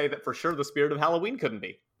here and say that for sure the spirit of Halloween couldn't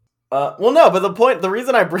be. Well, no, but the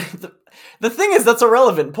reason I bring the thing is that's a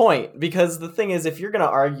relevant point, because the thing is, if you're going to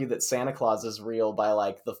argue that Santa Claus is real by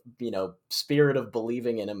like the, spirit of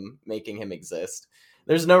believing in him, making him exist,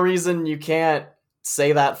 there's no reason you can't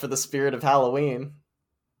say that for the spirit of Halloween.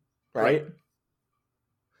 Right?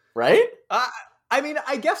 Right? I mean,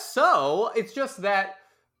 I guess so. It's just that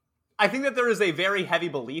I think that there is a very heavy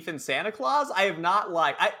belief in Santa Claus. I have not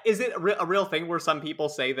is it a real thing where some people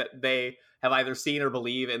say that they have either seen or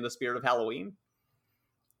believe in the spirit of Halloween?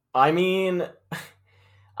 I mean,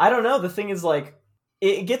 I don't know. The thing is, like,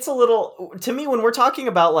 it gets a little, to me, when we're talking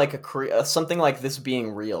about like something like this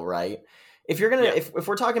being real, right? If you're gonna, if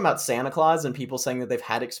we're talking about Santa Claus and people saying that they've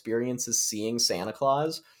had experiences seeing Santa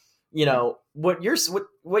Claus, what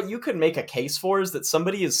you could make a case for is that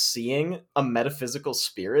somebody is seeing a metaphysical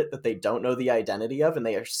spirit that they don't know the identity of, and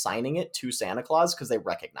they are signing it to Santa Claus because they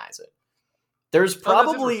recognize it. There's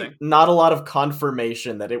probably not a lot of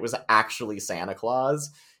confirmation that it was actually Santa Claus,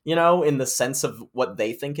 in the sense of what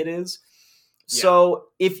they think it is. Yeah. So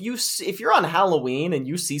if you're on Halloween and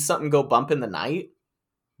you see something go bump in the night,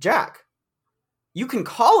 Jack, you can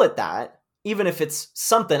call it that, even if it's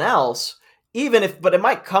something else, but it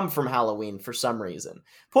might come from Halloween for some reason.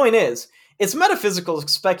 Point is, it's metaphysical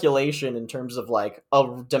speculation in terms of like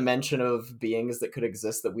a dimension of beings that could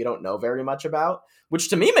exist that we don't know very much about, which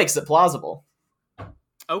to me makes it plausible.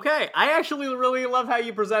 Okay, I actually really love how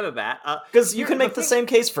you presented that. Because you can make the same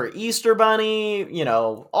case for Easter Bunny, you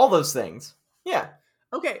know, all those things. Yeah.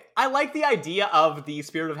 Okay, I like the idea of the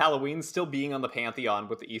spirit of Halloween still being on the pantheon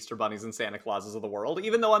with the Easter bunnies and Santa Clauses of the world,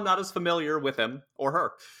 even though I'm not as familiar with him or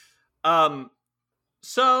her.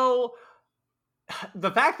 So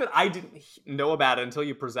the fact that I didn't know about it until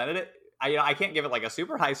you presented it, I can't give it like a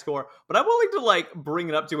super high score, but I'm willing to like bring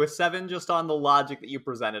it up to a 7 just on the logic that you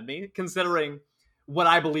presented me, considering what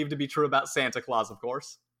I believe to be true about Santa Claus, of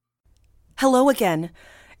course. Hello again.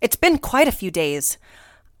 It's been quite a few days.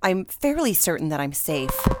 I'm fairly certain that I'm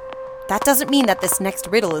safe. That doesn't mean that this next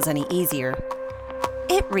riddle is any easier.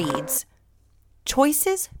 It reads,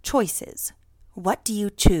 choices, choices. What do you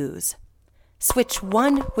choose? Switch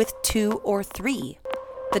 1 with 2 or 3.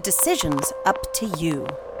 The decision's up to you.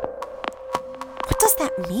 What does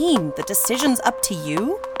that mean? The decision's up to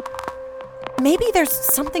you? Maybe there's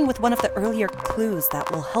something with one of the earlier clues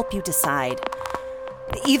that will help you decide.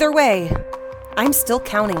 Either way, I'm still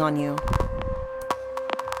counting on you.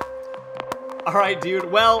 All right,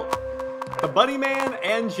 dude. Well, the Bunny Man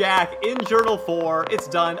and Jack in Journal 4. It's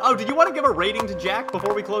done. Oh, did you want to give a rating to Jack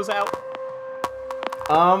before we close out?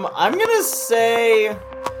 I'm gonna say...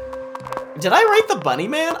 Did I rate the Bunny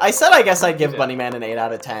Man? I said I guess I'd give Bunny Man an 8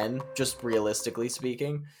 out of 10, just realistically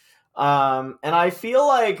speaking. And I feel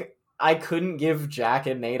like I couldn't give Jack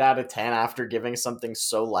an 8 out of 10 after giving something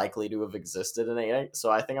so likely to have existed an 8,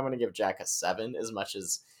 so I think I'm gonna give Jack a 7, as much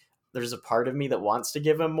as there's a part of me that wants to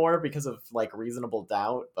give him more because of, like, reasonable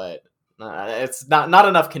doubt, but it's not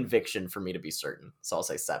enough conviction for me to be certain, so I'll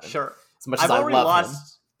say 7. Sure. As much as I love him.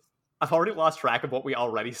 I've already lost track of what we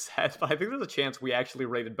already said, but I think there's a chance we actually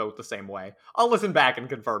rated both the same way. I'll listen back and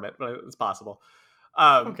confirm it, but it's possible.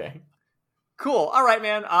 Okay. Cool. All right,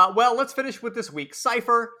 man. Well, let's finish with this week's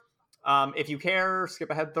Cypher. If you care, skip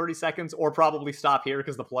ahead 30 seconds or probably stop here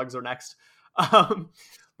because the plugs are next.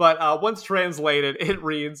 But once translated, it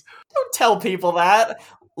reads... Don't tell people that.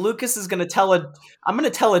 Lucas is going to I'm going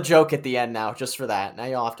to tell a joke at the end now, just for that. Now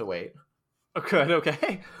you'll have to wait. Good,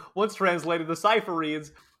 okay. Once translated, the Cypher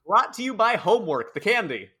reads... Brought to you by Homework, the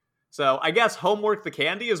candy. So I guess Homework, the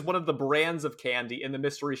candy is one of the brands of candy in the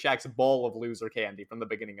Mystery Shack's bowl of loser candy from the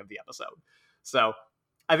beginning of the episode. So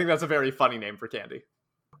I think that's a very funny name for candy.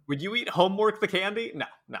 Would you eat Homework, the candy?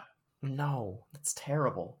 No. That's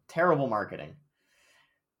terrible. Terrible marketing.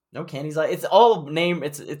 No candies. It's all name.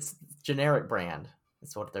 It's generic brand.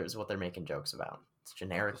 It's what they're making jokes about. It's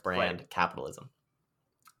generic brand capitalism.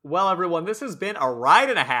 Well, everyone, this has been a ride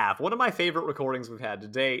and a half. One of my favorite recordings we've had to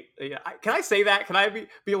date. Can I say that? Can I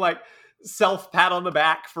be like self-pat on the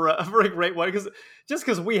back for a great one? Because just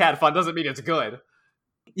because we had fun doesn't mean it's good.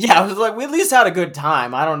 Yeah, I was like, we at least had a good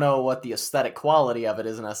time. I don't know what the aesthetic quality of it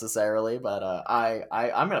is necessarily, but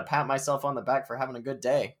I'm going to pat myself on the back for having a good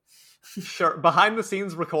day. Sure. Behind the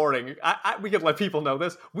scenes recording, we could let people know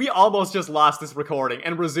this. We almost just lost this recording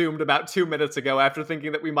and resumed about 2 minutes ago after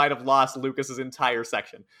thinking that we might have lost Lucas's entire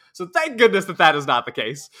section. So thank goodness that is not the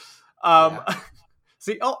case.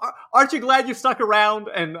 See, aren't you glad you stuck around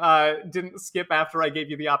and didn't skip after I gave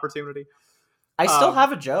you the opportunity? I still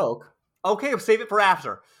have a joke. Okay, save it for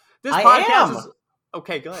after.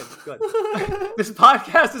 Okay, good. This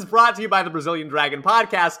podcast is brought to you by the Brazilian Dragon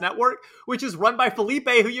Podcast Network, which is run by Felipe,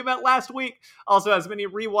 who you met last week. Also has many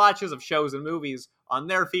rewatches of shows and movies on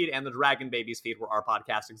their feed and the Dragon Babies feed where our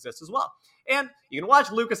podcast exists as well. And you can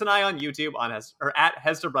watch Lucas and I on YouTube at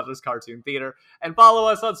Hester Brothers Cartoon Theater and follow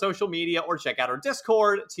us on social media or check out our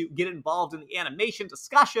Discord to get involved in the animation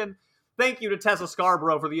discussion. Thank you to Tessa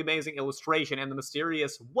Scarborough for the amazing illustration and the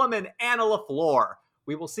mysterious woman, Anna LaFleur.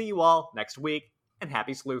 We will see you all next week. And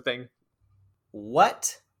happy sleuthing.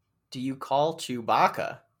 What do you call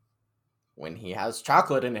Chewbacca when he has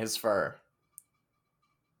chocolate in his fur?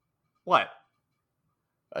 What?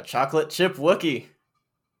 A chocolate chip Wookiee.